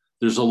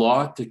 There's a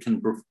lot that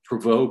can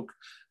provoke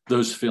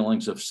those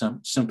feelings of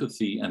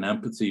sympathy and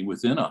empathy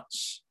within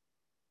us.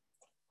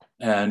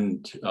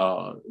 And,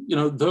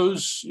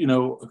 those,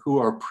 who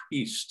are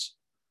priests,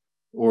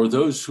 or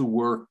those who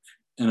work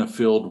in a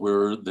field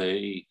where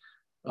they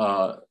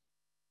where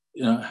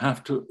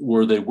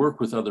they work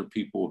with other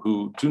people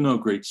who do know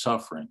great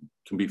suffering,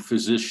 can be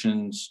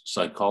physicians,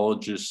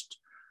 psychologists,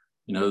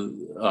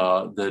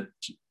 that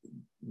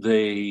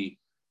they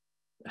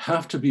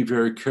have to be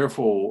very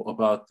careful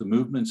about the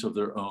movements of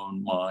their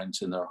own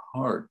minds and their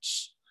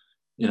hearts,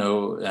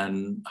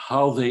 and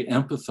how they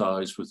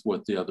empathize with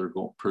what the other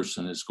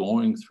person is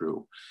going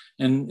through.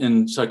 And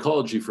in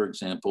psychology, for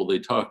example, they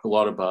talk a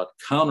lot about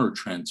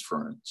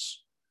countertransference.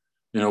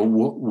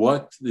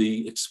 What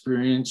the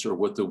experience or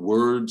what the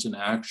words and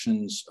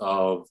actions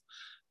of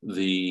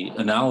the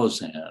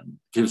analysand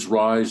gives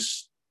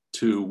rise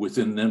to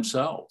within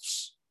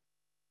themselves.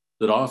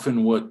 That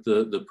often what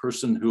the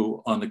person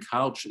who on the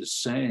couch is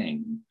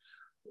saying,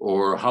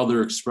 or how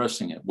they're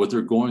expressing it, what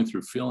they're going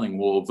through feeling,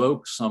 will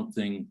evoke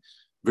something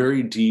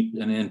very deep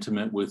and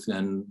intimate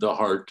within the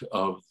heart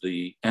of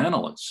the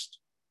analyst.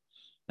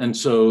 And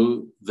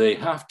so they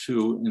have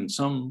to, in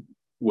some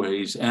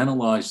ways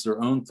analyze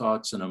their own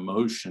thoughts and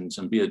emotions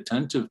and be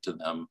attentive to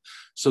them,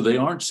 so they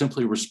aren't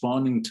simply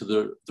responding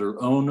to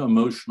their own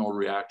emotional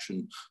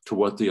reaction to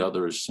what the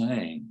other is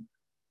saying.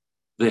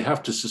 They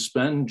have to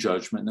suspend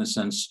judgment in a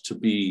sense to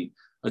be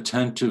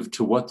attentive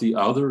to what the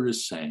other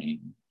is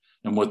saying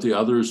and what the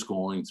other is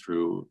going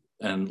through,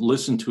 and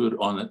listen to it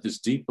on as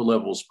deep a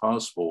level as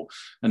possible,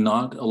 and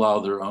not allow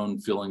their own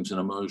feelings and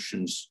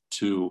emotions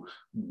to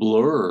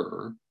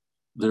blur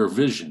their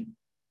vision.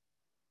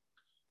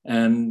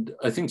 And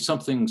I think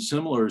something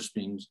similar is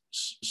being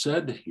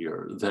said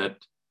here, that,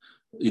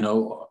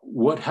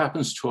 what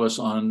happens to us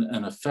on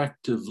an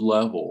affective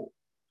level,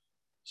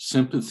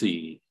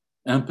 sympathy,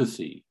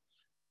 empathy,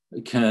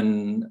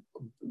 can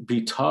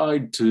be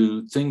tied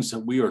to things that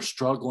we are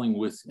struggling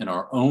with in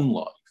our own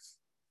life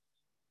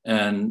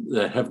and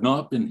that have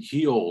not been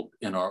healed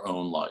in our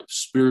own life,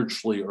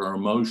 spiritually or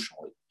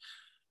emotionally.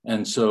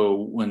 And so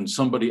when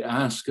somebody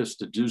asks us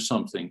to do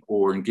something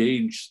or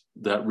engage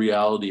that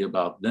reality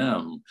about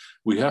them,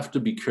 we have to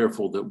be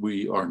careful that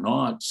we are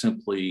not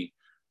simply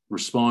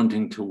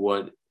responding to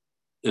what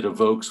it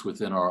evokes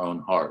within our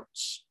own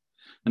hearts.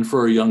 And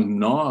for a young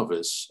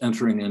novice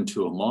entering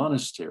into a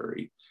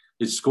monastery,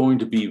 it's going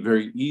to be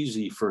very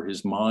easy for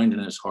his mind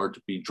and his heart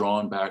to be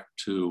drawn back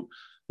to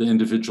the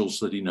individuals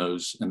that he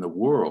knows in the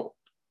world,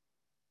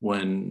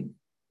 when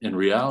in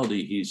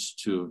reality, he's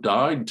to have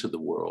died to the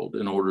world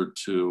in order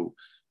to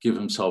give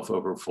himself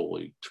over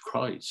fully to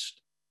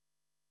Christ.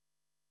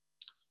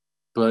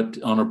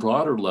 But on a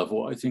broader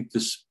level, I think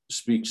this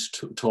speaks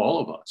to all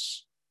of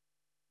us,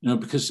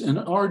 because in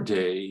our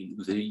day,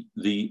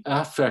 the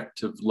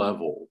affective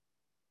level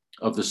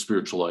of the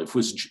spiritual life,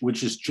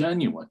 which is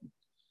genuine,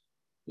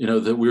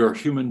 that we are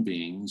human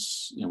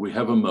beings, we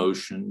have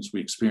emotions, we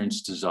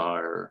experience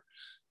desire,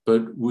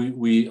 but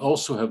we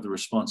also have the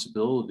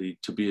responsibility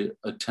to be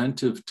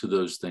attentive to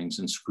those things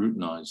and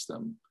scrutinize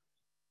them.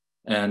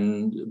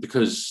 And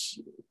because,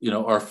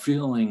 our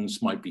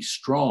feelings might be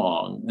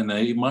strong and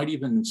they might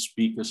even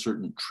speak a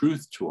certain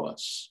truth to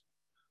us,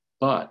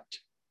 but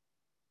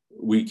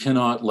we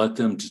cannot let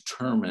them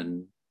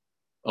determine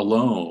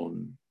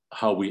alone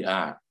how we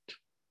act.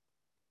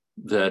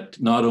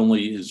 That not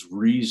only is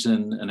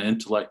reason and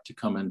intellect to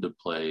come into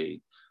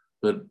play,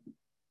 but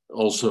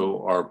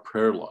also our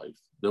prayer life,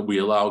 that we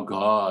allow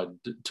God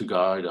to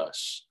guide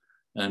us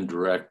and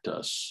direct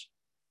us.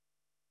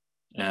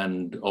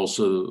 And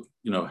also,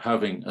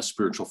 having a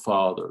spiritual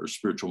father or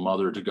spiritual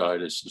mother to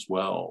guide us as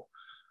well,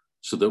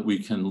 so that we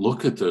can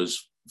look at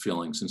those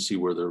feelings and see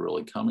where they're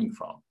really coming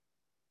from.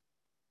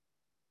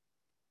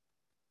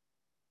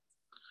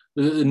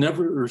 It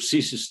never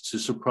ceases to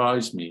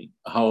surprise me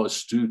how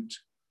astute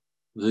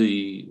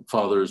the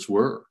fathers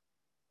were,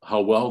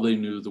 how well they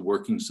knew the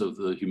workings of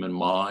the human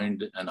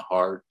mind and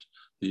heart,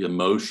 the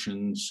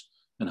emotions,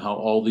 and how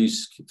all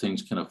these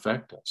things can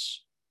affect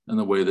us and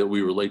the way that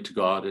we relate to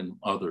God and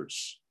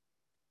others.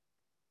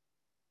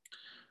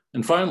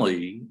 And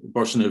finally,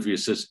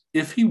 Barsanuphius says,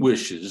 if he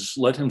wishes,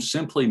 let him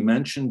simply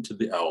mention to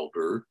the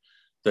elder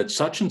that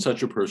such and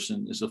such a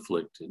person is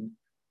afflicted.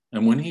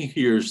 And when he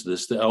hears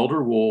this, the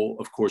elder will,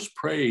 of course,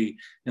 pray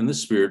in the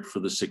spirit for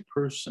the sick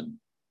person.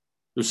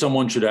 If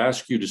someone should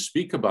ask you to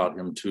speak about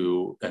him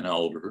to an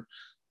elder,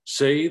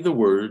 say the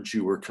words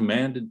you were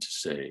commanded to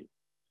say.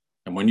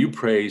 And when you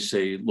pray,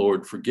 say,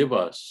 Lord, forgive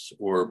us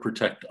or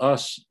protect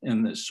us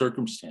in this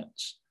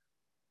circumstance.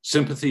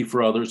 Sympathy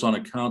for others on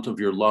account of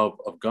your love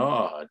of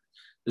God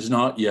is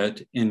not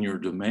yet in your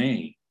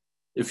domain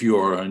if you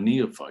are a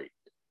neophyte.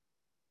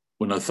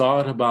 When a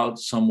thought about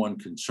someone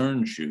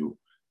concerns you,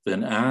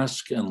 then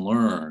ask and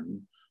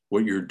learn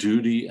what your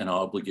duty and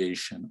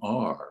obligation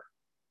are.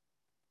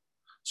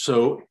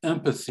 So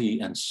empathy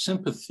and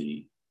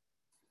sympathy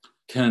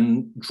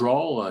can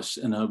draw us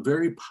in a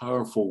very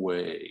powerful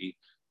way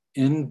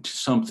into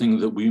something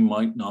that we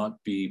might not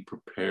be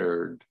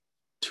prepared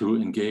to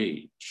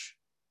engage.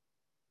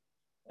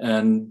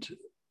 And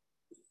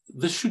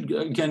this should,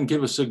 again,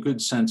 give us a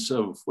good sense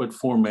of what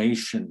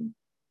formation,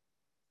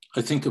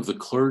 I think, of the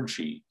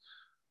clergy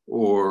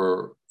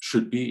or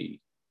should be,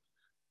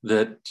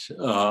 that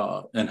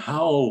and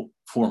how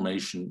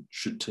formation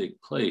should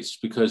take place.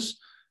 Because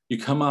you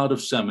come out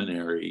of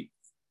seminary,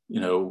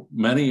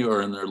 many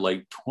are in their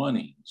late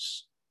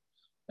 20s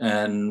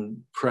and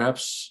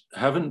perhaps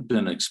haven't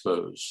been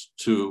exposed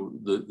to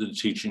the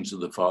teachings of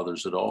the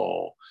fathers at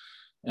all,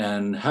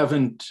 and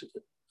haven't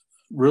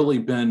really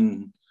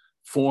been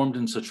formed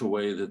in such a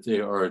way that they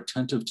are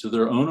attentive to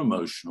their own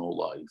emotional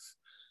life,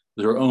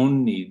 their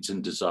own needs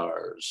and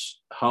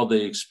desires, how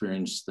they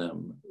experience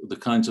them, the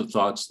kinds of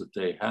thoughts that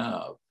they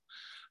have.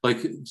 Like,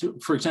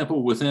 for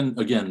example, within,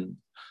 again,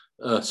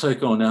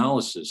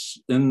 psychoanalysis,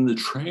 in the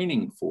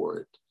training for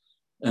it,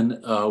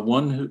 and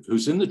one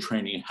who's in the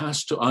training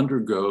has to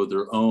undergo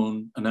their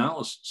own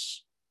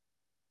analysis.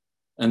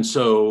 And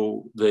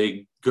so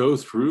they go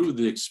through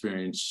the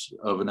experience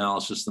of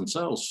analysis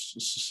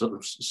themselves,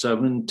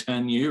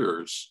 7-10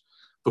 years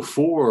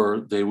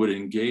before they would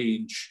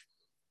engage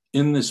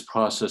in this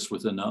process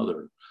with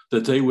another,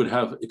 that they would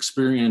have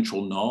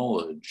experiential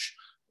knowledge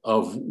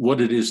of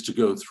what it is to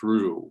go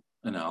through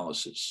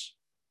analysis.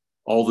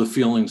 All the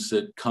feelings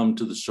that come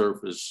to the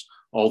surface,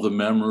 all the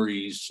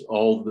memories,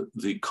 all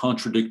the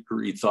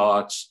contradictory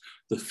thoughts,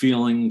 the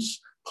feelings,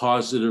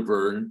 positive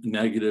or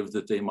negative,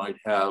 that they might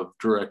have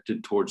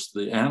directed towards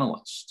the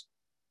analyst.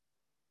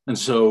 And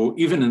so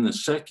even in the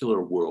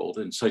secular world,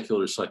 in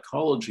secular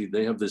psychology,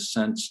 they have this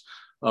sense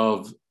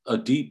of the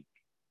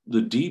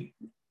deep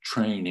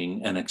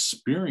training and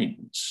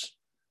experience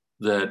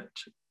that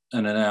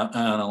an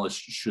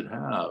analyst should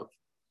have.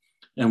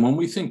 And when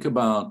we think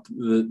about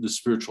the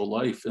spiritual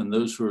life and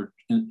those who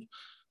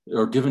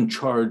are given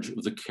charge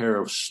of the care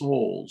of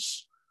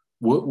souls,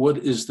 what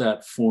is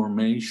that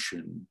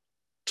formation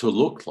to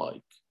look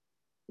like?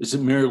 Is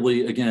it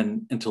merely,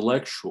 again,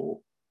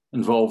 intellectual,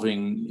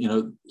 involving,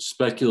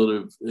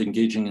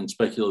 engaging in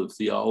speculative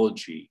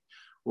theology,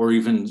 or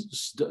even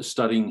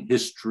studying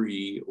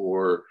history,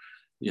 or,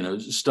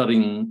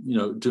 studying,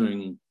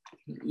 doing,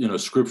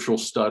 scriptural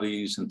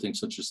studies and things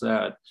such as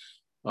that,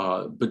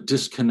 but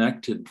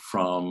disconnected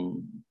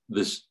from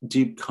this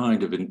deep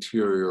kind of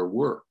interior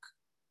work?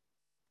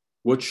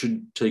 What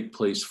should take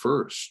place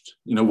first?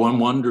 One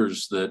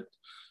wonders that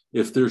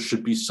if there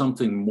should be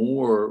something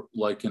more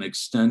like an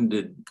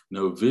extended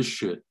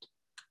novitiate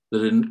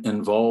that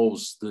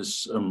involves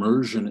this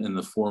immersion in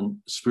the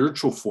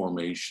spiritual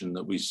formation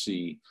that we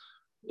see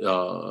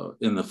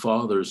in the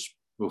fathers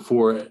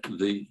before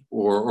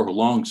or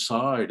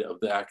alongside of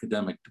the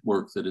academic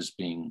work that is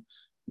being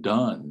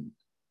done.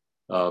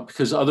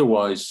 Because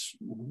otherwise,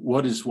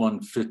 what is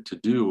one fit to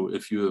do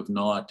if you have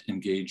not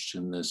engaged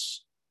in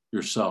this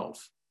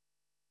yourself?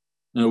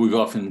 We've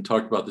often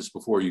talked about this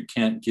before. You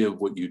can't give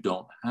what you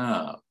don't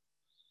have.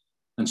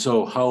 And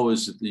so how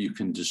is it that you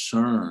can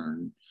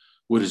discern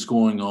what is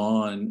going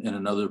on in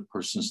another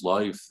person's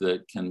life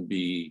that can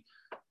be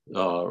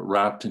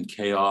wrapped in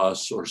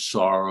chaos or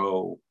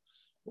sorrow,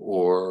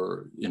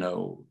 or,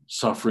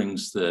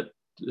 sufferings that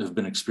have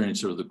been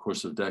experienced over the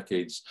course of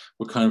decades?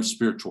 What kind of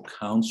spiritual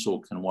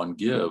counsel can one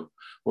give?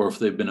 Or if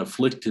they've been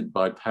afflicted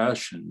by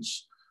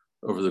passions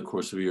over the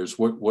course of years,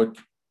 what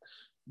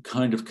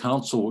kind of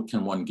counsel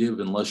can one give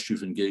unless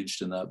you've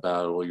engaged in that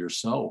battle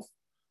yourself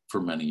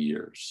for many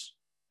years?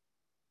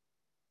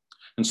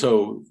 And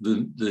so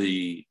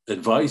the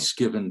advice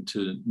given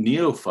to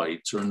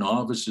neophytes or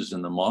novices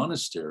in the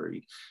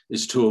monastery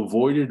is to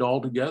avoid it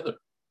altogether.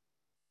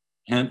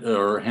 Hand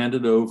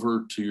it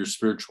over to your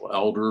spiritual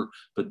elder,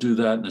 but do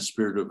that in a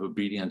spirit of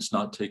obedience,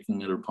 not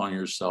taking it upon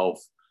yourself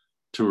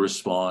to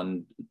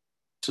respond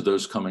to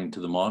those coming to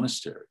the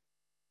monastery.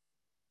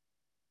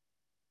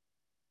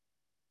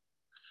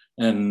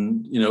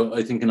 And,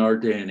 I think in our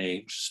day and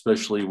age,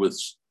 especially with,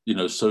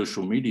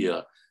 social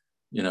media,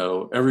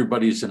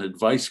 everybody's an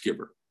advice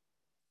giver,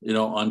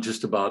 on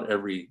just about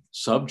every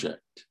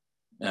subject.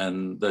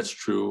 And that's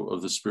true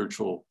of the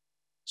spiritual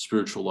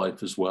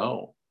life as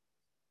well.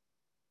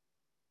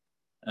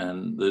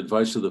 And the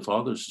advice of the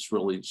fathers is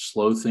really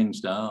slow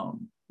things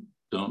down.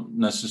 Don't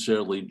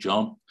necessarily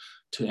jump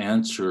to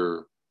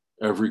answer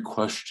every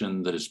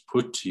question that is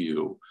put to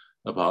you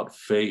about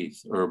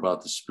faith or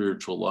about the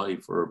spiritual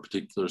life or a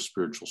particular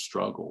spiritual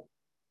struggle.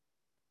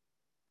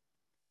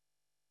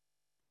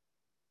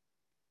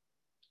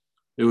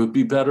 It would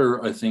be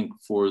better, I think,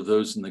 for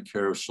those in the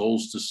care of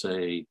souls to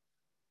say,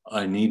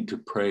 I need to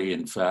pray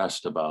and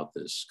fast about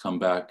this, come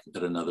back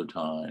at another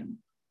time,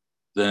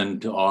 than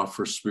to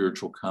offer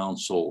spiritual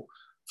counsel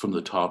from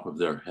the top of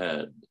their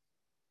head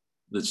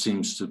that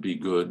seems to be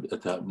good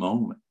at that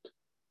moment.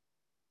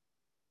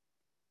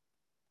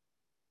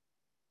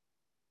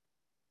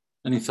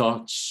 Any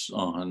thoughts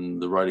on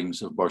the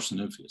writings of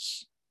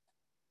Barsanuphius?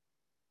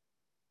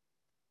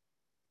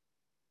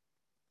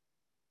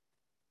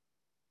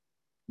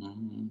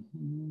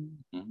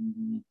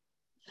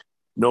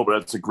 No, but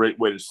that's a great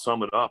way to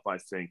sum it up, I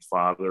think,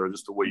 Father.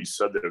 Just the way you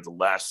said there, the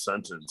last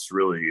sentence,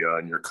 really,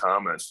 in your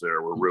comments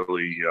there were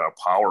really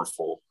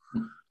powerful,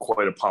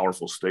 quite a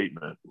powerful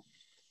statement.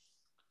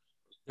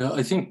 Yeah,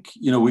 I think,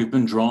 we've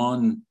been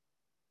drawn,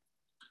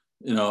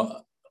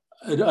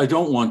 I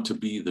don't want to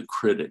be the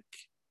critic.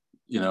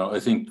 I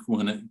think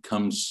when it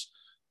comes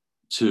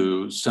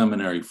to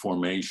seminary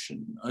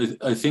formation,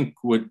 I think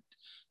what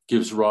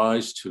gives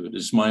rise to it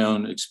is my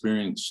own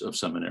experience of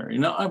seminary.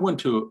 Now, I went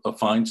to a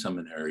fine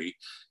seminary,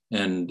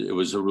 and it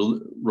was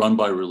run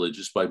by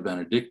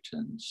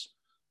Benedictines.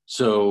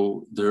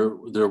 So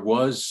there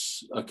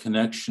was a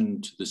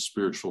connection to the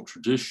spiritual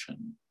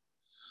tradition,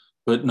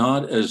 but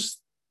not as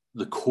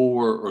the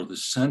core or the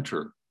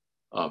center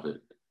of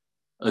it.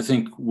 I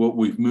think what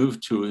we've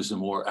moved to is a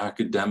more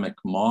academic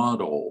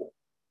model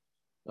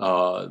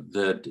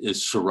that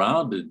is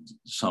surrounded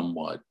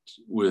somewhat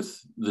with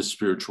the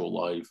spiritual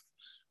life,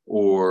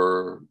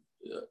 or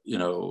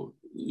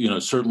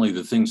certainly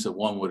the things that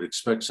one would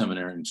expect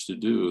seminarians to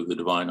do: the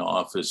divine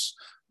office,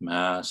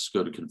 mass,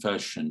 go to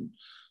confession,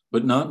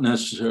 but not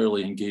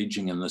necessarily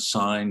engaging in the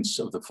signs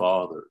of the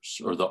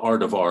fathers or the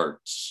art of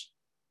arts,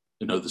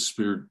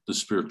 the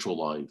spiritual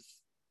life.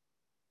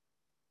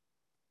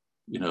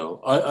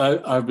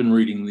 I've been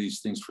reading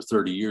these things for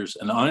 30 years,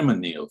 and I'm a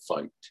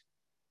neophyte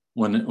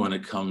when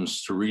it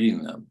comes to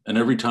reading them. And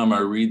every time I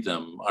read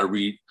them,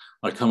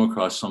 I come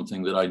across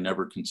something that I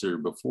never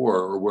considered before,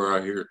 or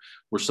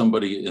where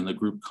somebody in the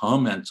group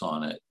comments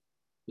on it.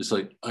 It's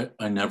like,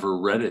 I never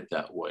read it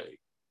that way.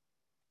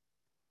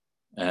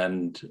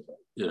 And,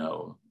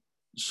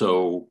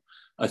 so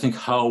I think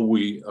how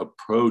we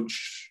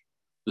approach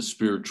the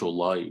spiritual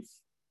life,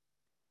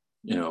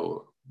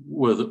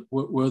 whether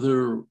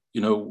we're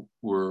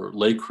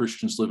lay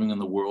Christians living in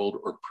the world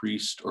or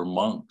priests or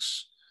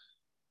monks,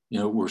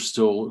 we're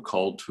still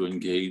called to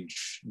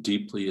engage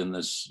deeply in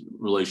this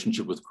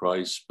relationship with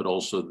Christ, but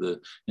also the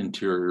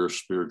interior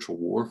spiritual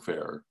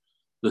warfare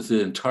that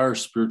the entire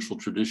spiritual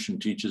tradition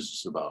teaches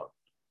us about,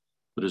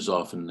 but is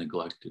often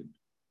neglected.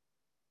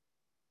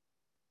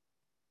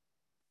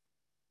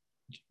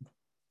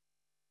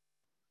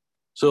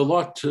 So a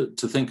lot to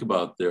think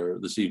about there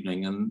this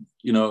evening. And,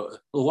 a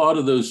lot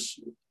of those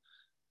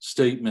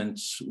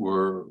statements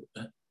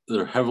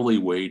they're heavily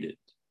weighted.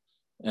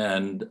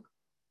 And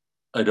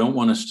I don't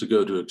want us to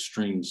go to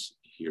extremes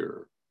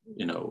here,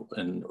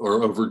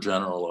 or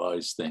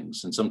overgeneralize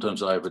things. And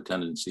sometimes I have a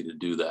tendency to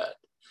do that.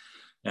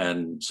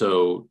 And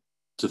so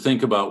to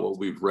think about what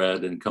we've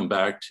read and come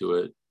back to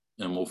it,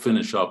 and we'll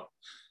finish up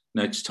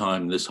next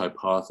time this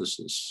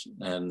hypothesis,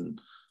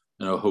 and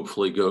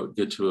hopefully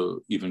get to an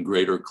even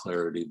greater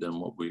clarity than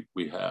what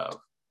we have.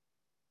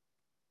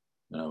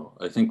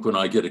 I think when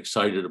I get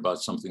excited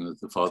about something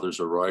that the fathers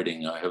are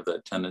writing, I have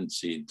that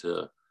tendency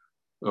to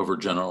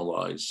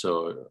overgeneralize.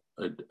 So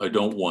I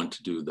don't want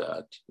to do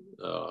that.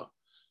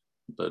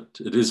 But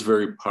it is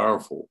very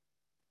powerful.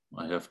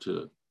 I have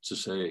to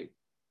say,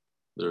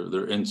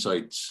 their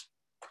insights,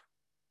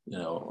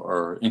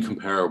 are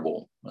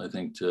incomparable, I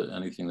think, to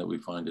anything that we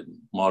find in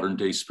modern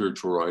day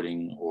spiritual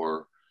writing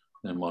or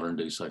in modern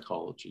day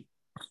psychology.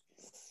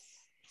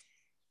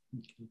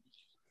 Okay.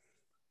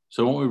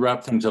 So when we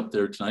wrap things up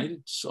there tonight,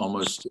 it's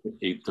almost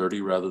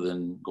 8:30 rather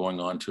than going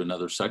on to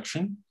another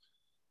section.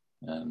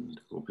 And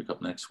we'll pick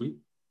up next week.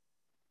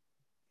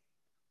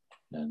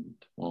 And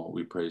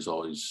we pray as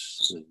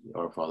always,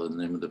 our Father, in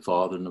the name of the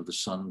Father, and of the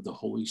Son, and of the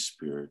Holy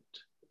Spirit.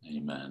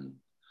 Amen.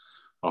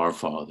 Our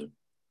Father,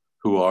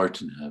 who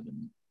art in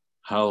heaven,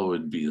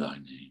 hallowed be thy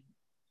name.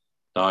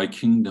 Thy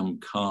kingdom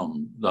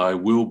come, thy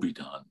will be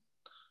done,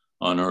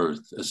 on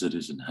earth as it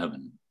is in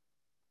heaven.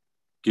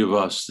 Give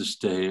us this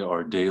day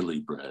our daily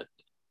bread,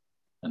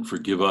 and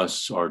forgive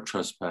us our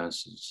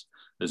trespasses,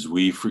 as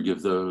we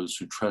forgive those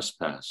who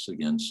trespass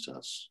against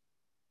us.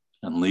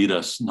 And lead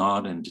us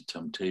not into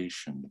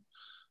temptation,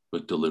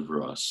 but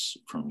deliver us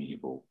from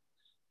evil.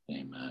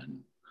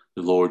 Amen.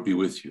 The Lord be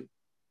with you.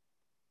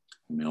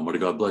 And may Almighty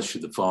God bless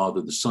you, the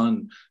Father, the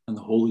Son, and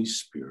the Holy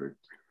Spirit.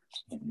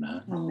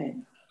 Amen.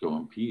 Amen. Go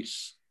in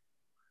peace.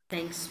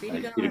 Thanks be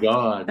to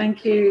God.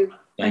 Thank you.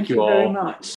 Thank you all very much.